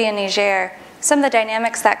activity in Niger, some of the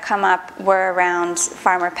dynamics that come up were around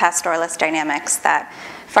farmer-pastoralist dynamics, that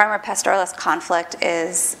farmer-pastoralist conflict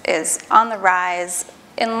is on the rise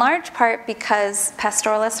in large part because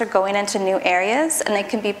pastoralists are going into new areas and they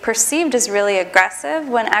can be perceived as really aggressive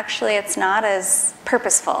when actually it's not as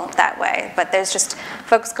purposeful that way. But there's just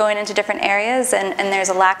folks going into different areas and there's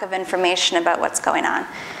a lack of information about what's going on.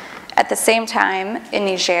 At the same time, in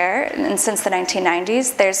Niger, and since the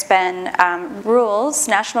 1990s, there's been rules,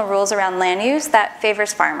 national rules around land use that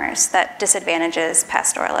favors farmers, that disadvantages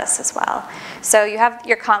pastoralists as well. So you have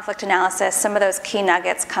your conflict analysis, some of those key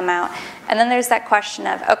nuggets come out, and then there's that question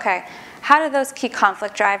of, okay, how do those key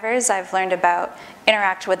conflict drivers I've learned about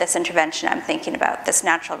interact with this intervention I'm thinking about, this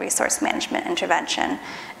natural resource management intervention?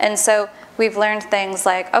 And so we've learned things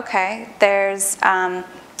like, okay, there's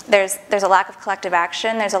a lack of collective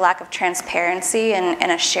action, there's a lack of transparency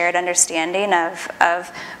and a shared understanding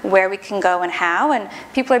of where we can go and how, and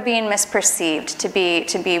people are being misperceived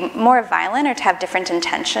to be more violent or to have different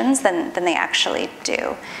intentions than they actually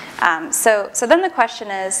do. So then the question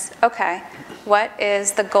is, okay, what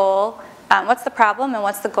is the goal, what's the problem and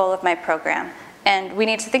what's the goal of my program? And we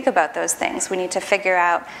need to think about those things. We need to figure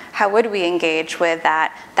out how would we engage with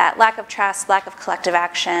that lack of trust, lack of collective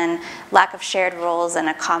action, lack of shared rules and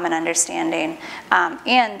a common understanding.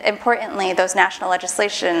 And importantly, those national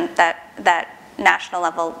legislation, that national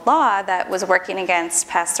level law that was working against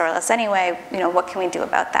pastoralists anyway, what can we do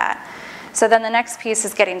about that? So then the next piece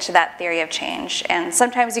is getting to that theory of change. And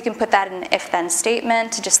sometimes you can put that in an if-then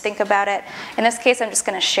statement to just think about it. In this case, I'm just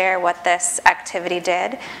going to share what this activity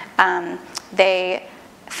did. They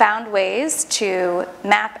found ways to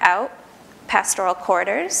map out pastoral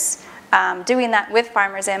corridors, doing that with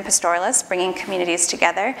farmers and pastoralists, bringing communities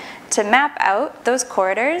together to map out those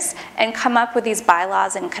corridors and come up with these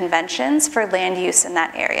bylaws and conventions for land use in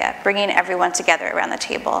that area, bringing everyone together around the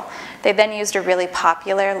table. They then used a really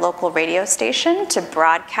popular local radio station to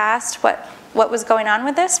broadcast what was going on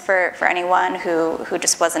with this for anyone who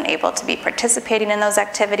just wasn't able to be participating in those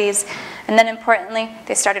activities. And then importantly,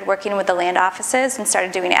 they started working with the land offices and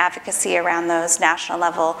started doing advocacy around those national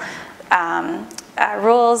level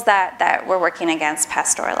rules that were working against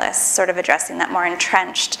pastoralists, sort of addressing that more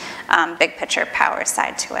entrenched big picture power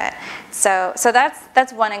side to it. So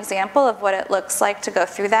that's one example of what it looks like to go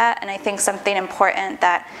through that. And I think something important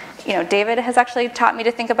that David has actually taught me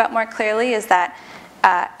to think about more clearly is that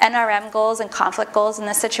NRM goals and conflict goals in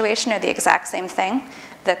this situation are the exact same thing.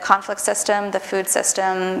 The conflict system, the food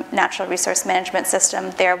system, natural resource management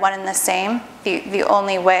system, they're one and the same. The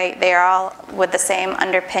only way, they are all with the same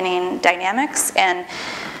underpinning dynamics. And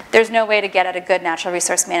there's no way to get at a good natural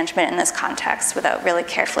resource management in this context without really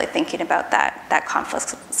carefully thinking about that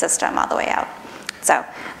conflict system all the way out. So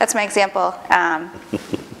that's my example.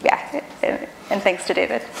 Yeah, and thanks to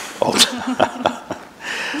David.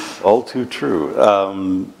 All too true.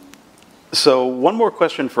 So one more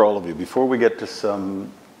question for all of you before we get to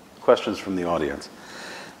some questions from the audience.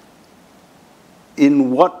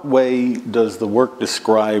 In what way does the work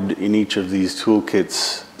described in each of these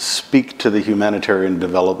toolkits speak to the humanitarian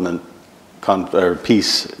development or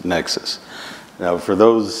peace nexus? Now, for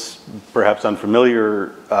those perhaps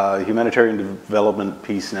unfamiliar, humanitarian development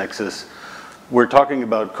peace nexus, we're talking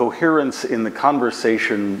about coherence in the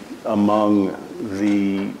conversation among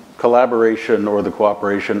the collaboration or the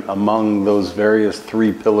cooperation among those various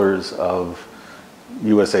three pillars of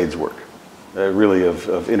USAID's work, really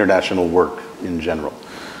of international work in general.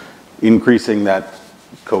 Increasing that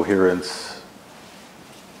coherence,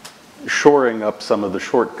 shoring up some of the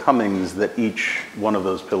shortcomings that each one of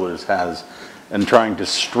those pillars has, and trying to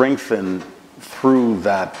strengthen through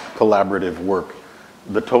that collaborative work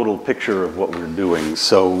the total picture of what we're doing.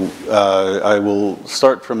 So I will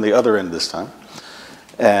start from the other end this time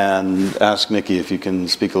and ask Nikki if you can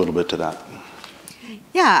speak a little bit to that.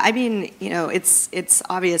 Yeah, I mean, you know, it's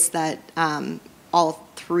obvious that all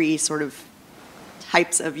three sort of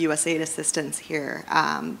types of USAID assistance here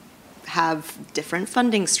have different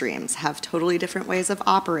funding streams, have totally different ways of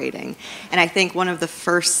operating. And I think one of the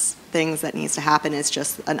first things that needs to happen is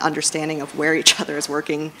just an understanding of where each other is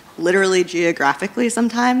working, literally geographically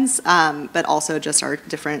sometimes, but also just our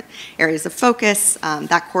different areas of focus,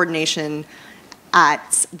 that coordination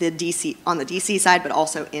at the DC, on the DC side, but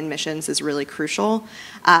also in missions is really crucial.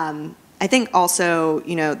 I think also,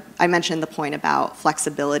 you know, I mentioned the point about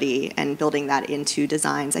flexibility and building that into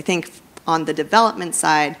designs. I think on the development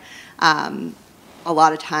side, a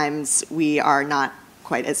lot of times we are not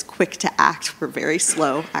quite as quick to act. We're very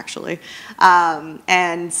slow, actually.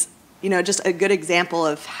 And, you know, just a good example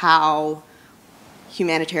of how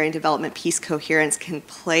humanitarian development peace coherence can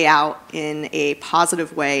play out in a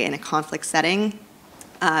positive way in a conflict setting.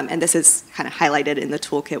 And this is kind of highlighted in the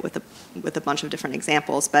toolkit with a bunch of different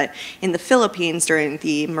examples. But in the Philippines during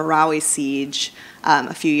the Marawi siege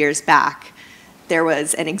a few years back, there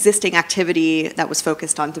was an existing activity that was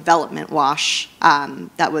focused on development wash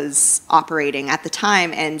that was operating at the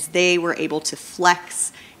time, and they were able to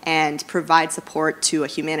flex and provide support to a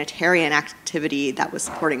humanitarian activity that was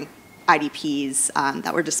supporting IDPs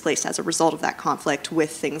that were displaced as a result of that conflict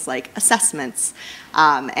with things like assessments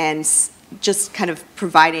and just kind of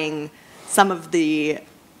providing some of the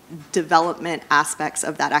development aspects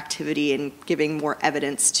of that activity and giving more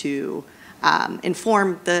evidence to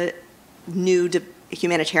inform the new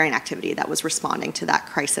humanitarian activity that was responding to that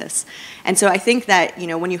crisis. And so I think that, you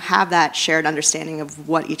know, when you have that shared understanding of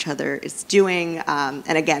what each other is doing,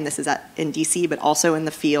 and again, this is in DC, but also in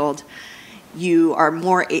the field, you are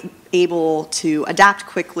more able to adapt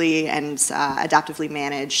quickly and adaptively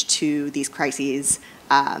manage to these crises.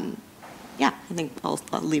 Yeah, I think I'll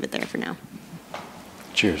leave it there for now.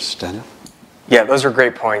 Cheers, Daniel. Yeah, those are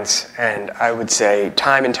great points. And I would say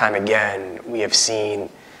time and time again, we have seen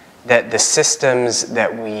that the systems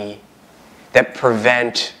that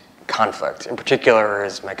prevent conflict, in particular,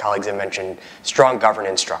 as my colleagues have mentioned, strong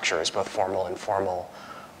governance structures, both formal and informal,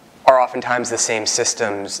 are oftentimes the same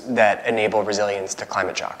systems that enable resilience to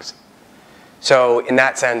climate shocks. So in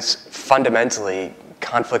that sense, fundamentally,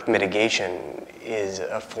 conflict mitigation is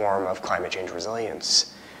a form of climate change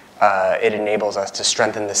resilience. It enables us to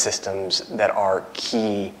strengthen the systems that are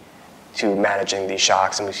key to managing these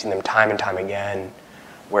shocks, and we've seen them time and time again,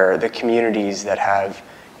 where the communities that have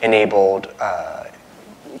enabled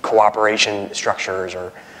cooperation structures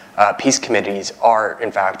or peace committees are,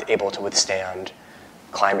 in fact, able to withstand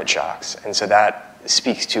climate shocks. And so that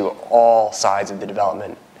speaks to all sides of the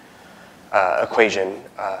development equation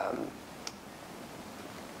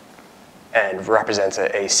and represents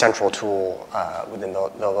a central tool within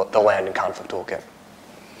the land and conflict toolkit.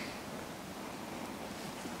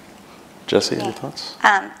 Jesse, any thoughts?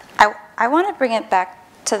 I want to bring it back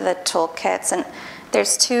to the toolkits, and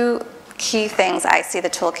there's two key things I see the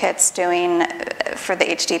toolkits doing for the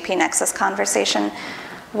HDP Nexus conversation.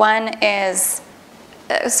 One is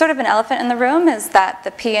sort of an elephant in the room, is that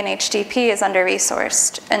the P in HDP is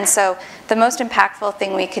under-resourced. And so the most impactful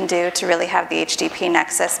thing we can do to really have the HDP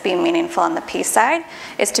Nexus be meaningful on the peace side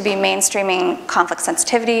is to be mainstreaming conflict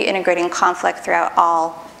sensitivity, integrating conflict throughout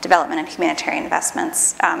all development and humanitarian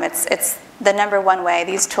investments. It's the number one way.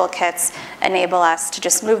 These toolkits enable us to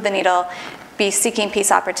just move the needle, be seeking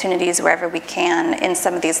peace opportunities wherever we can in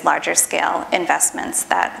some of these larger scale investments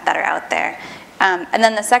that are out there. And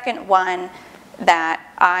then the second one that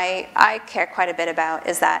I care quite a bit about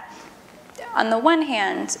is that, on the one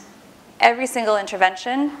hand, every single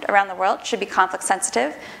intervention around the world should be conflict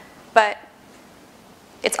sensitive, but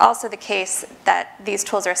it's also the case that these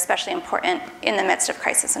tools are especially important in the midst of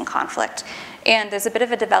crisis and conflict. And there's a bit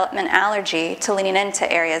of a development allergy to leaning into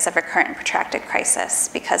areas of recurrent and protracted crisis,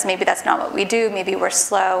 because maybe that's not what we do, maybe we're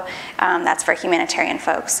slow, that's for humanitarian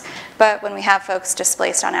folks. But when we have folks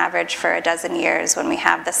displaced on average for a dozen years, when we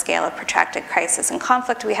have the scale of protracted crisis and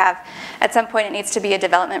conflict we have, at some point it needs to be a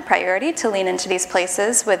development priority to lean into these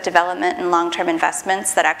places with development and long-term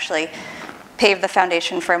investments that actually pave the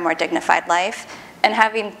foundation for a more dignified life. And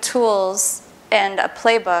having tools and a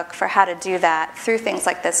playbook for how to do that through things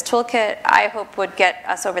like this toolkit, I hope would get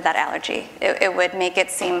us over that allergy. It would make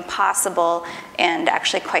it seem possible and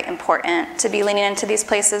actually quite important to be leaning into these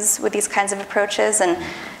places with these kinds of approaches. And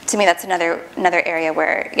to me, that's another area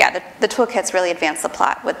where, yeah, the toolkits really advance the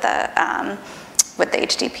plot with the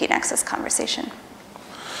HDP Nexus conversation.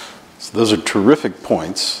 So those are terrific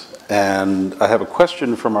points. And I have a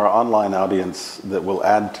question from our online audience that will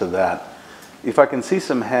add to that. If I can see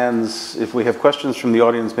some hands, if we have questions from the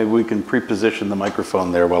audience, maybe we can pre-position the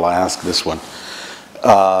microphone there while I ask this one.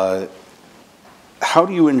 How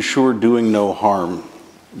do you ensure doing no harm?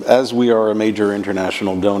 As we are a major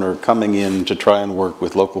international donor coming in to try and work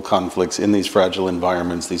with local conflicts in these fragile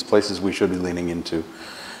environments, these places we should be leaning into,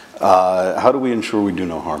 how do we ensure we do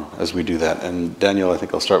no harm as we do that? And Daniel, I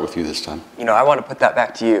think I'll start with you this time. You know, I want to put that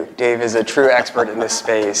back to you. Dave is a true expert in this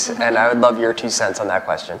space, and I would love your 2 cents on that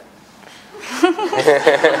question.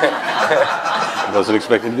 I wasn't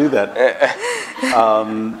expecting to do that.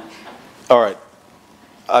 All right.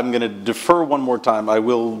 I'm going to defer one more time. I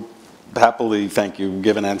will happily, thank you,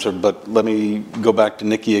 give an answer, but let me go back to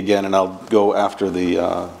Nikki again, and I'll go after the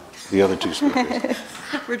other 2 speakers.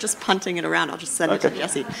 We're just punting it around. I'll just send it to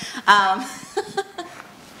Jesse.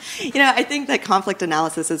 You know, I think that conflict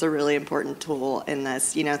analysis is a really important tool in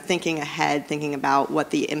this, you know, thinking ahead, thinking about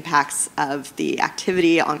what the impacts of the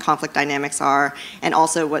activity on conflict dynamics are, and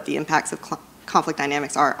also what the impacts of conflict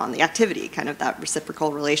dynamics are on the activity, kind of that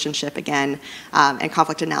reciprocal relationship again. And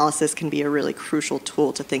conflict analysis can be a really crucial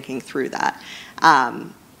tool to thinking through that.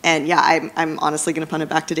 And yeah, I'm honestly going to punt it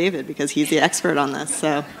back to David because he's the expert on this.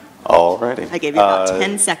 So. All righty. I gave you about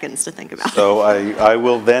 10 seconds to think about it. So I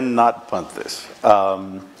will then not punt this.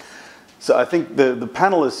 So I think the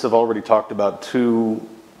panelists have already talked about 2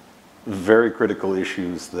 very critical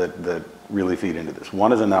issues that really feed into this.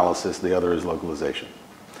 One is analysis, the other is localization.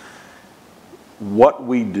 What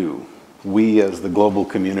we do, we as the global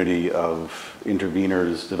community of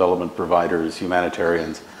interveners, development providers,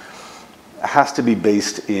 humanitarians, has to be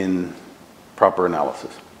based in proper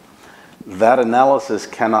analysis. That analysis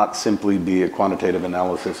cannot simply be a quantitative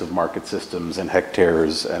analysis of market systems and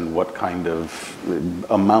hectares and what kind of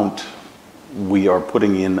amount we are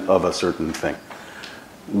putting in of a certain thing.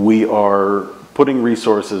 We are putting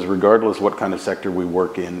resources, regardless what kind of sector we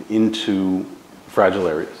work in, into fragile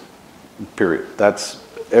areas, period. That's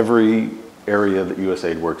every area that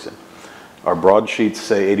USAID works in. Our broadsheets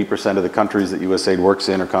say 80% of the countries that USAID works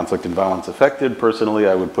in are conflict and violence affected. Personally,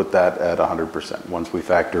 I would put that at 100%. Once we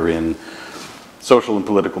factor in social and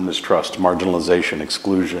political mistrust, marginalization,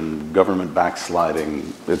 exclusion, government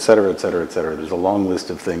backsliding, et cetera, et cetera, et cetera. There's a long list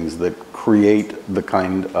of things that create the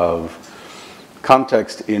kind of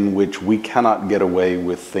context in which we cannot get away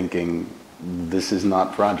with thinking this is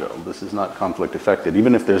not fragile, this is not conflict affected.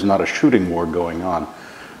 Even if there's not a shooting war going on,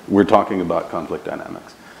 we're talking about conflict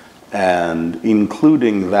dynamics. And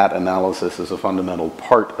including that analysis as a fundamental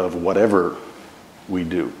part of whatever we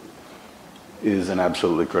do is an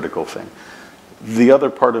absolutely critical thing. The other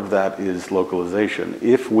part of that is localization.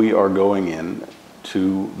 If we are going in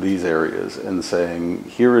to these areas and saying,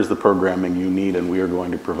 here is the programming you need and we are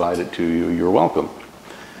going to provide it to you, you're welcome,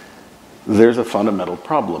 there's a fundamental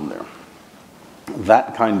problem there.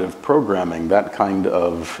 That kind of programming, that kind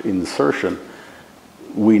of insertion,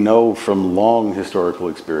 we know from long historical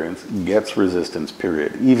experience, gets resistance,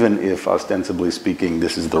 period. Even if, ostensibly speaking,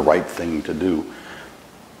 this is the right thing to do.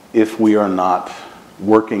 If we are not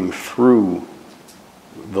working through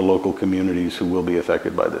the local communities who will be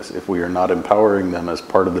affected by this, if we are not empowering them as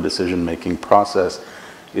part of the decision-making process,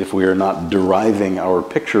 if we are not deriving our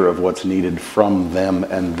picture of what's needed from them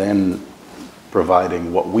and then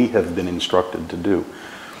providing what we have been instructed to do,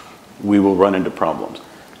 we will run into problems.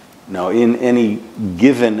 Now, in any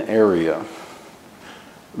given area,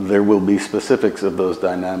 there will be specifics of those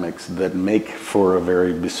dynamics that make for a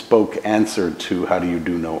very bespoke answer to how do you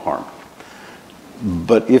do no harm.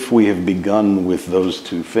 But if we have begun with those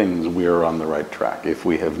 2 things, we are on the right track. If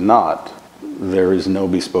we have not, there is no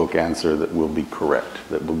bespoke answer that will be correct,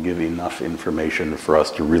 that will give enough information for us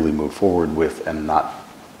to really move forward with and not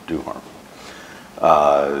do harm.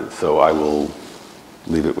 So I will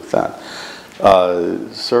leave it with that.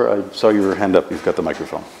 Sir, I saw your hand up. You've got the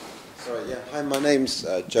microphone. Sorry, yeah. Hi, my name's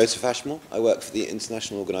Joseph Ashmore. I work for the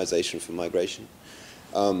International Organization for Migration.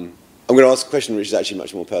 I'm going to ask a question which is actually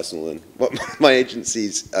much more personal than what my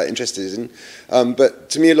agency's interested in. But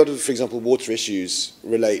to me, a lot of, for example, water issues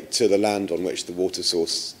relate to the land on which the water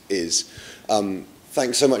source is.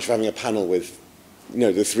 Thanks so much for having a panel with,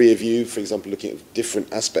 the three of you, for example, looking at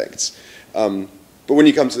different aspects. But when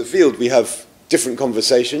you come to the field, we have different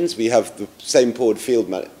conversations. We have the same board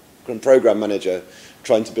field program manager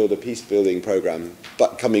trying to build a peace-building program,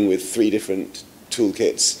 but coming with three different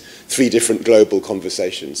toolkits, three different global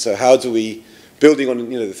conversations. So how do we, building on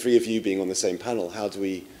the three of you being on the same panel, how do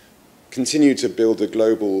we continue to build a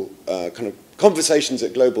global kind of conversations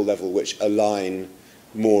at global level which align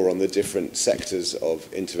more on the different sectors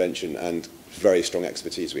of intervention and very strong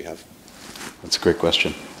expertise we have? That's a great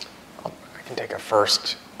question. I can take a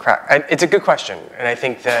first crack. It's a good question, and I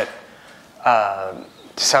think that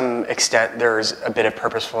to some extent there's a bit of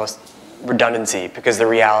purposeful redundancy, because the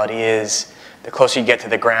reality is the closer you get to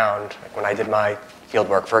the ground, like when I did my field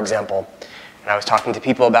work, for example, and I was talking to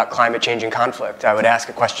people about climate change and conflict, I would ask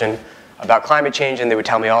a question about climate change and they would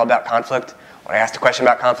tell me all about conflict. When I asked a question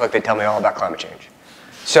about conflict, they'd tell me all about climate change.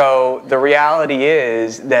 So the reality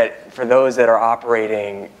is that for those that are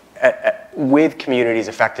operating with communities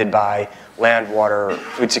affected by land, water,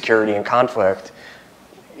 food security, and conflict,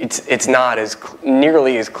 it's not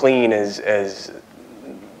nearly as clean as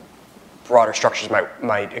broader structures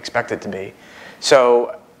might expect it to be.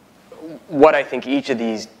 So what I think each of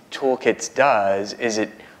these toolkits does is it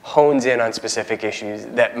hones in on specific issues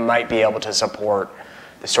that might be able to support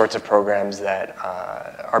the sorts of programs that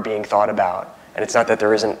are being thought about. And it's not that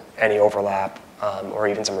there isn't any overlap or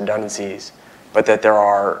even some redundancies, but that there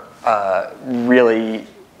are really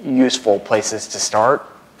useful places to start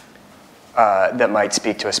that might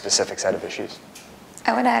speak to a specific set of issues.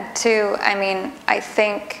 I would add too, I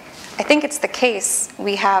think it's the case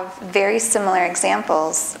we have very similar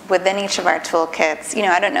examples within each of our toolkits.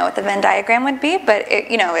 I don't know what the Venn diagram would be, but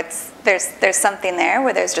there's something there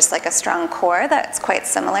where there's just like a strong core that's quite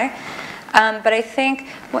similar. But I think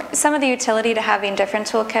some of the utility to having different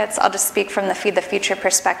toolkits, I'll just speak from the Feed the Future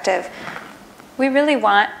perspective. We really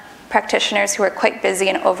want practitioners who are quite busy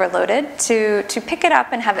and overloaded to pick it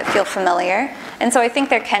up and have it feel familiar. And so I think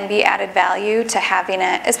there can be added value to having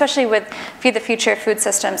it, especially with Feed the Future, food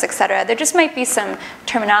systems, et cetera. There just might be some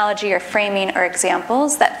terminology or framing or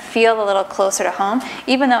examples that feel a little closer to home,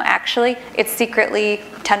 even though actually it's secretly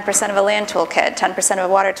 10% of a land toolkit, 10% of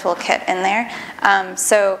a water toolkit in there.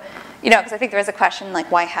 Because I think there is a question like,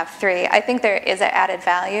 why have three? I think there is an added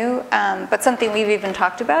value, but something we've even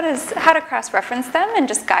talked about is how to cross-reference them and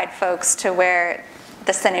just guide folks to where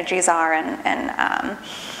the synergies are and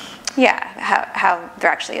how there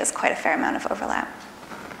actually is quite a fair amount of overlap.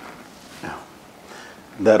 Yeah.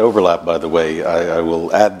 That overlap, by the way, I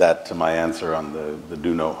will add that to my answer on the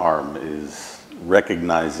do no harm, is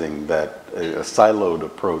recognizing that a siloed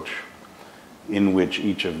approach in which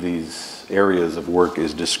each of these areas of work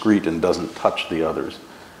is discrete and doesn't touch the others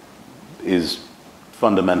is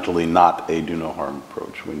fundamentally not a do no harm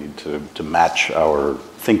approach. We need to match our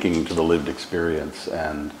thinking to the lived experience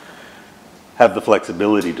and have the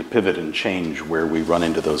flexibility to pivot and change where we run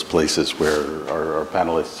into those places where our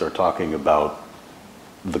panelists are talking about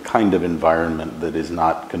the kind of environment that is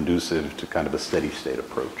not conducive to kind of a steady state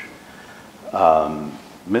approach.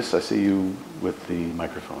 Miss, I see you with the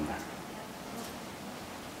microphone there.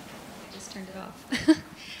 Turned it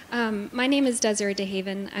off. My name is Desiree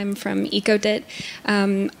DeHaven. I'm from EcoDit.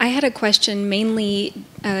 I had a question mainly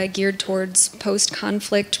geared towards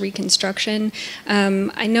post-conflict reconstruction.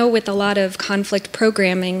 I know with a lot of conflict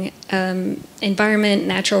programming, environment,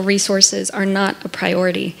 natural resources are not a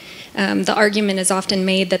priority. The argument is often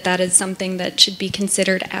made that that is something that should be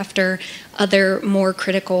considered after other more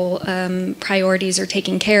critical priorities are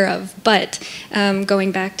taken care of. But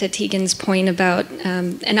going back to Tegan's point about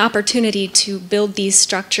an opportunity to build these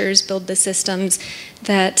structures, build the systems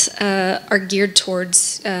that are geared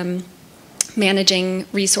towards managing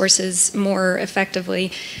resources more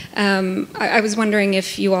effectively. I was wondering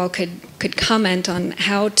if you all could comment on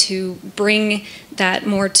how to bring that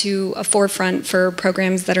more to a forefront for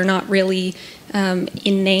programs that are not really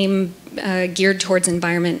in name geared towards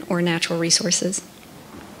environment or natural resources.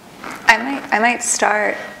 I might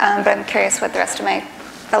start, but I'm curious what the rest of my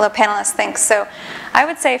fellow panelists think. So I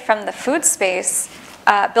would say from the food space,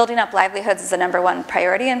 Building up livelihoods is the #1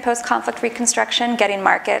 priority in post-conflict reconstruction, getting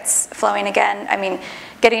markets flowing again. I mean,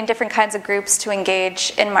 getting different kinds of groups to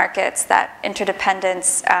engage in markets, that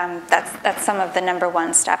interdependence, that's some of the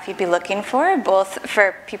 #1 stuff you'd be looking for, both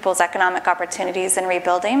for people's economic opportunities in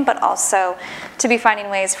rebuilding, but also to be finding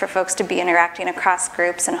ways for folks to be interacting across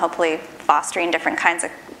groups and hopefully fostering different kinds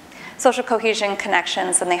of social cohesion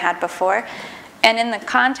connections than they had before. And in the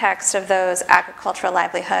context of those agricultural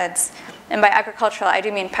livelihoods, and by agricultural I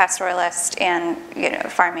do mean pastoralist and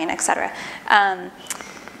farming, et cetera,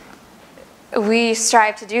 we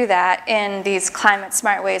strive to do that in these climate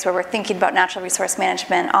smart ways where we're thinking about natural resource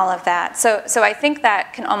management, all of that. So I think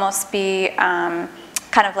that can almost be kind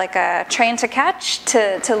of like a train to catch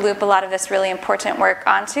to loop a lot of this really important work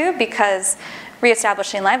onto, because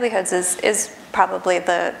reestablishing livelihoods is probably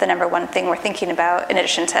the #1 thing we're thinking about, in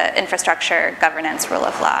addition to infrastructure, governance, rule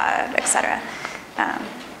of law, et cetera.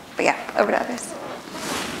 But yeah, over to others.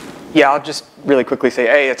 Yeah, I'll just really quickly say,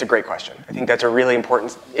 A, it's a great question. I think that's a really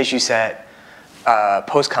important issue set.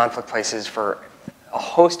 Post-conflict places, for a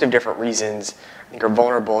host of different reasons, I think are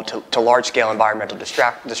vulnerable to large-scale environmental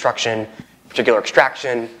destruction, particular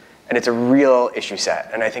extraction, and it's a real issue set.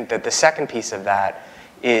 And I think that the second piece of that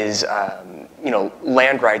is,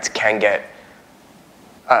 land rights can get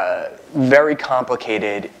very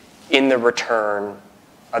complicated in the return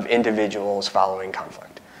of individuals following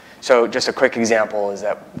conflict. So just a quick example is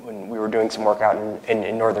that when we were doing some work out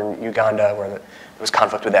in northern Uganda, where there was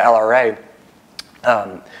conflict with the LRA,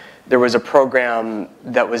 there was a program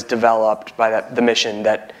that was developed by the mission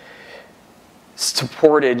that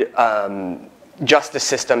supported justice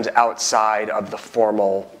systems outside of the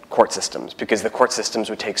formal court systems, because the court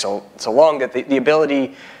systems would take so long that the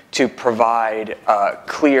ability to provide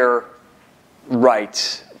clear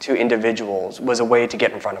rights to individuals was a way to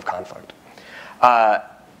get in front of conflict.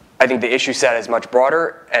 I think the issue set is much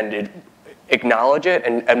broader, and acknowledge it,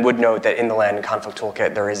 and would note that in the Land and Conflict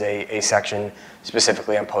Toolkit there is a section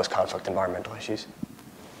specifically on post-conflict environmental issues.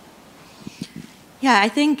 Yeah, I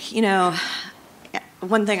think,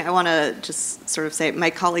 one thing I want to just sort of say,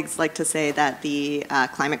 my colleagues like to say that the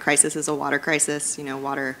climate crisis is a water crisis.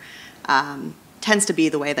 Water tends to be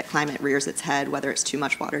the way that climate rears its head, whether it's too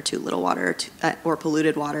much water, too little water, or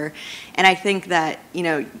polluted water. And I think that,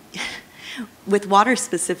 with water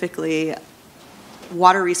specifically,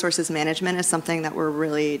 water resources management is something that we're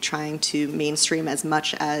really trying to mainstream as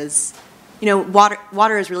much as,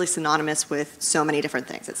 water is really synonymous with so many different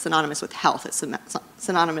things. It's synonymous with health, it's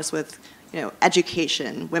synonymous with,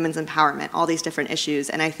 education, women's empowerment, all these different issues.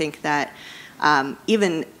 And I think that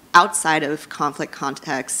even outside of conflict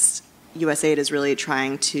contexts, USAID is really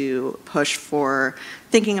trying to push for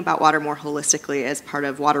thinking about water more holistically as part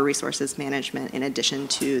of water resources management, in addition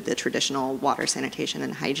to the traditional water sanitation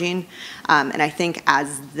and hygiene. And I think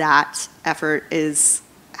as that effort is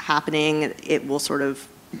happening, it will sort of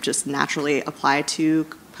just naturally apply to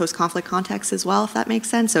post-conflict contexts as well, if that makes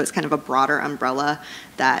sense. So it's kind of a broader umbrella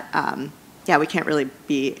that, we can't really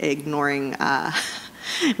be ignoring.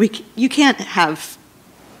 You can't have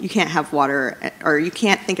water, or you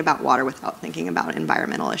can't think about water without thinking about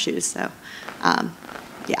environmental issues. So,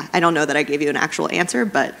 I don't know that I gave you an actual answer,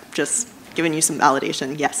 but just giving you some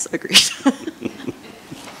validation. Yes, agreed.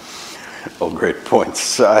 Oh, great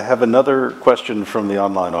points. I have another question from the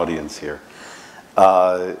online audience here.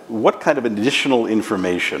 What kind of additional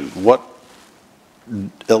information, what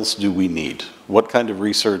else do we need? What kind of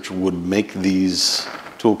research would make these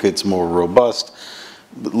toolkits more robust?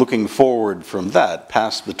 Looking forward from that,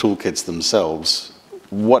 past the toolkits themselves,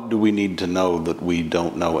 what do we need to know that we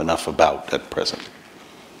don't know enough about at present?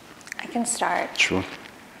 I can start. Sure.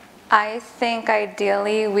 I think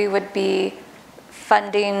ideally we would be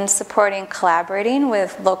funding, supporting, collaborating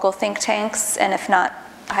with local think tanks, and if not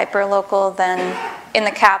hyper-local, then in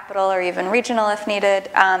the capital or even regional if needed,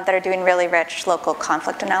 that are doing really rich local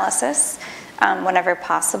conflict analysis whenever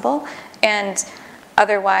possible. And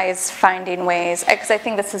otherwise finding ways, because I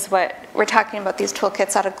think this is what we're talking about, these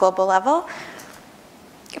toolkits at a global level.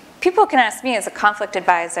 People can ask me as a conflict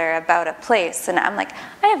advisor about a place, and I'm like,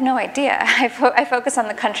 I have no idea. I focus on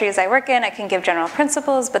the countries I work in, I can give general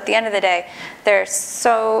principles, but at the end of the day,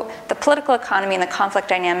 the political economy and the conflict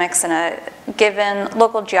dynamics in a given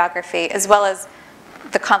local geography, as well as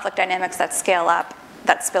the conflict dynamics that scale up,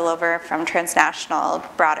 that spill over from transnational,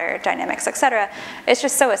 broader dynamics, et cetera, it's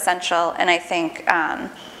just so essential. And I think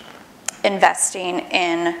investing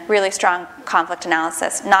in really strong conflict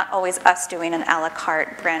analysis, not always us doing an a la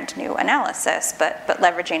carte brand new analysis, but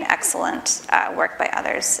leveraging excellent work by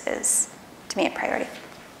others is, to me, a priority.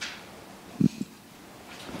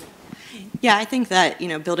 Yeah, I think that,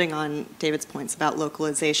 building on David's points about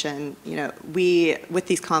localization, we, with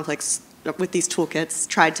these conflicts, with these toolkits,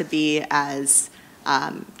 tried to be as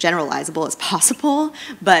generalizable as possible,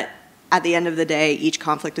 but at the end of the day, each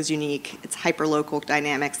conflict is unique. It's hyper-local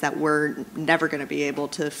dynamics that we're never going to be able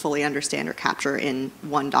to fully understand or capture in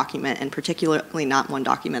one document, and particularly not one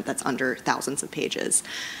document that's under thousands of pages.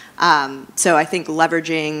 So I think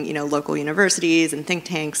leveraging, local universities and think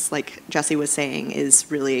tanks, like Jesse was saying,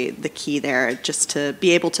 is really the key there, just to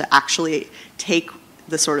be able to actually take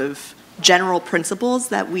the sort of general principles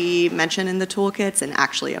that we mention in the toolkits and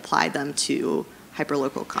actually apply them to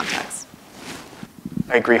hyper-local contexts.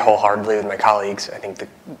 I agree wholeheartedly with my colleagues. I think that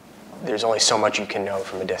there's only so much you can know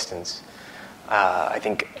from a distance. I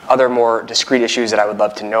think other more discrete issues that I would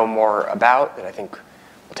love to know more about, that I think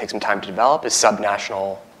will take some time to develop, is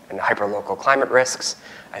subnational and hyperlocal climate risks.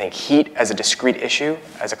 I think heat as a discrete issue,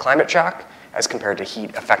 as a climate shock, as compared to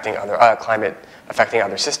heat affecting climate affecting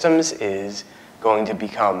other systems, is going to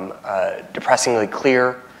become depressingly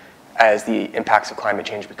clear as the impacts of climate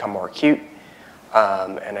change become more acute.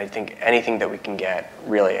 And I think anything that we can get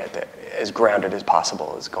really as grounded as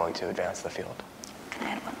possible is going to advance the field. Can I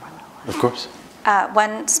add one more? Of course.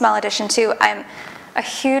 One small addition too, I'm a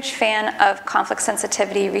huge fan of conflict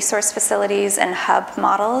sensitivity resource facilities and hub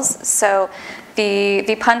models. So the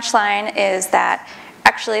punchline is that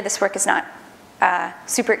actually this work is not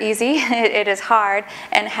super easy. It is hard,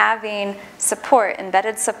 and having support,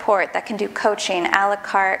 embedded support that can do coaching, a la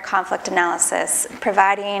carte conflict analysis,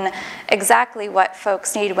 providing exactly what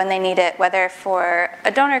folks need when they need it, whether for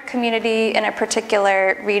a donor community in a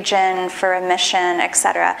particular region, for a mission,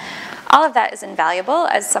 etc. All of that is invaluable.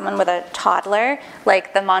 As someone with a toddler,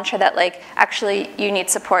 like the mantra that actually you need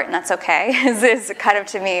support and that's okay is kind of,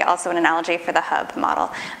 to me, also an analogy for the hub model.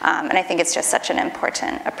 And I think it's just such an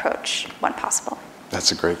important approach when possible.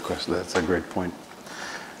 That's a great question. That's a great point.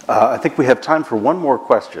 I think we have time for one more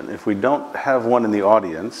question. If we don't have one in the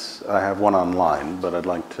audience, I have one online, but I'd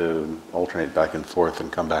like to alternate back and forth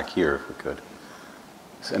and come back here if we could.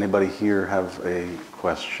 Does anybody here have a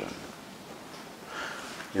question?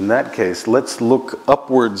 In that case, let's look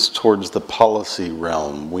upwards towards the policy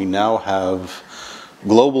realm. We now have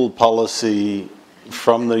global policy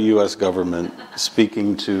from the U.S. government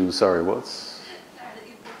speaking to, sorry, what's?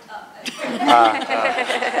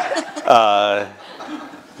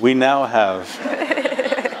 We now have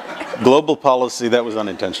global policy, that was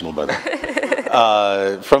unintentional by the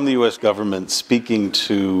way, from the U.S. government speaking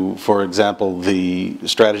to, for example, the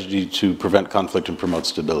strategy to prevent conflict and promote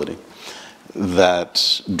stability,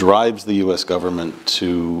 that drives the U.S. government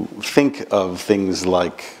to think of things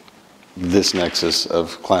like this nexus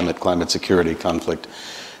of climate security, conflict,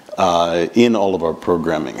 in all of our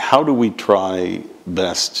programming. How do we try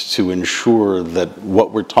best to ensure that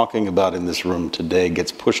what we're talking about in this room today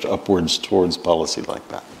gets pushed upwards towards policy like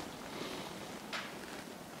that?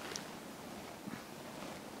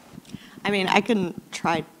 I mean, I can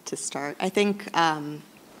try to start. I think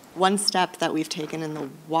one step that we've taken in the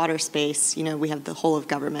water space, we have the whole of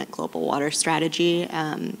government global water strategy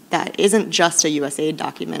that isn't just a USAID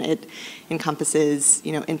document. It encompasses,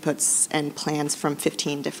 inputs and plans from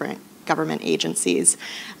 15 different government agencies.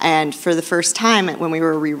 And for the first time, when we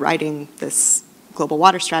were rewriting this global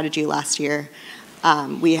water strategy last year,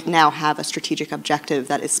 we now have a strategic objective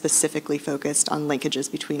that is specifically focused on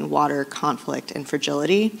linkages between water, conflict, and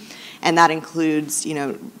fragility. And that includes,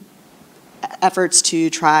 efforts to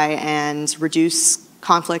try and reduce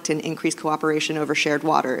conflict and increase cooperation over shared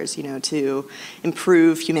waters, to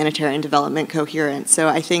improve humanitarian development coherence. So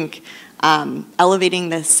I think elevating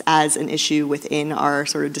this as an issue within our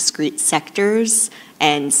sort of discrete sectors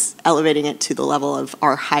and elevating it to the level of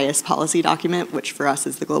our highest policy document, which for us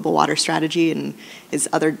is the global water strategy and is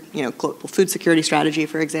other, global food security strategy,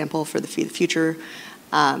 for example, for the Feed the Future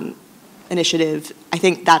initiative. I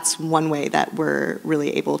think that's one way that we're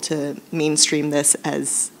really able to mainstream this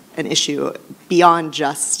as an issue beyond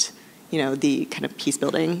just, the kind of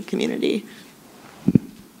peacebuilding community.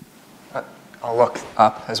 I'll look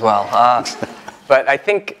up as well. But I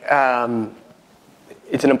think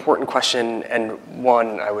it's an important question, and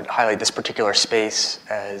one, I would highlight this particular space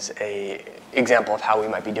as an example of how we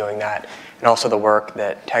might be doing that, and also the work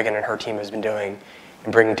that Tegan and her team has been doing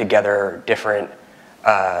in bringing together different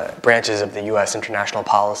branches of the U.S. international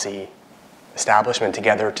policy establishment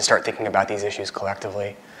together to start thinking about these issues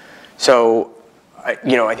collectively. So, I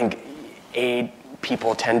think aid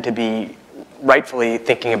people tend to be rightfully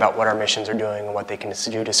thinking about what our missions are doing and what they can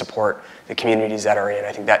do to support the communities that are in.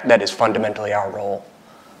 I think that is fundamentally our role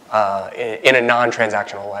in a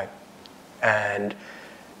non-transactional way. And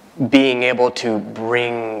being able to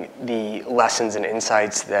bring the lessons and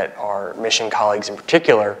insights that our mission colleagues in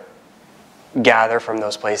particular gather from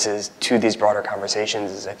those places to these broader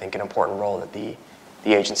conversations is, I think, an important role that the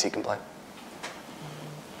agency can play.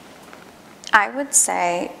 I would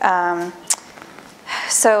say,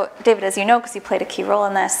 so David, as you know, because you played a key role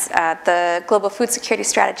in this, the global food security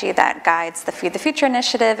strategy that guides the Feed the Future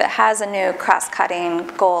initiative, it has a new cross-cutting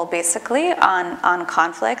goal basically on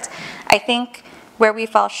conflict. I think where we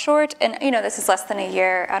fall short, and this is less than a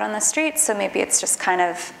year out on the streets, so maybe it's just kind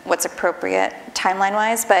of what's appropriate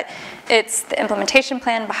timeline-wise, but it's the implementation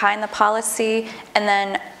plan behind the policy, and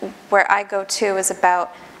then where I go to is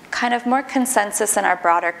about kind of more consensus in our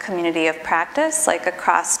broader community of practice, like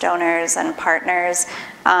across donors and partners,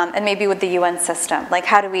 and maybe with the UN system. Like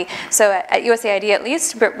how do we, so at USAID at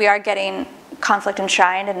least, we are getting conflict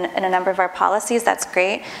enshrined in a number of our policies, that's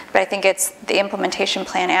great, but I think it's the implementation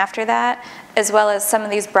plan after that, as well as some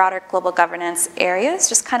of these broader global governance areas,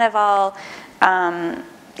 just kind of all,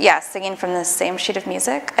 singing from the same sheet of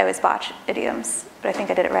music. I always botch idioms, but I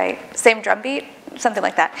think I did it right. Same drum beat, something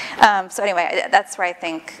like that. So anyway, that's where I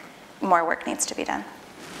think more work needs to be done.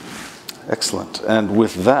 Excellent. And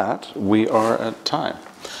with that, we are at time.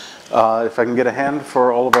 If I can get a hand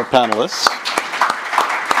for all of our panelists.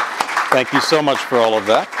 Thank you so much for all of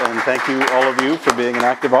that, and thank you all of you for being an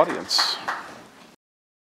active audience.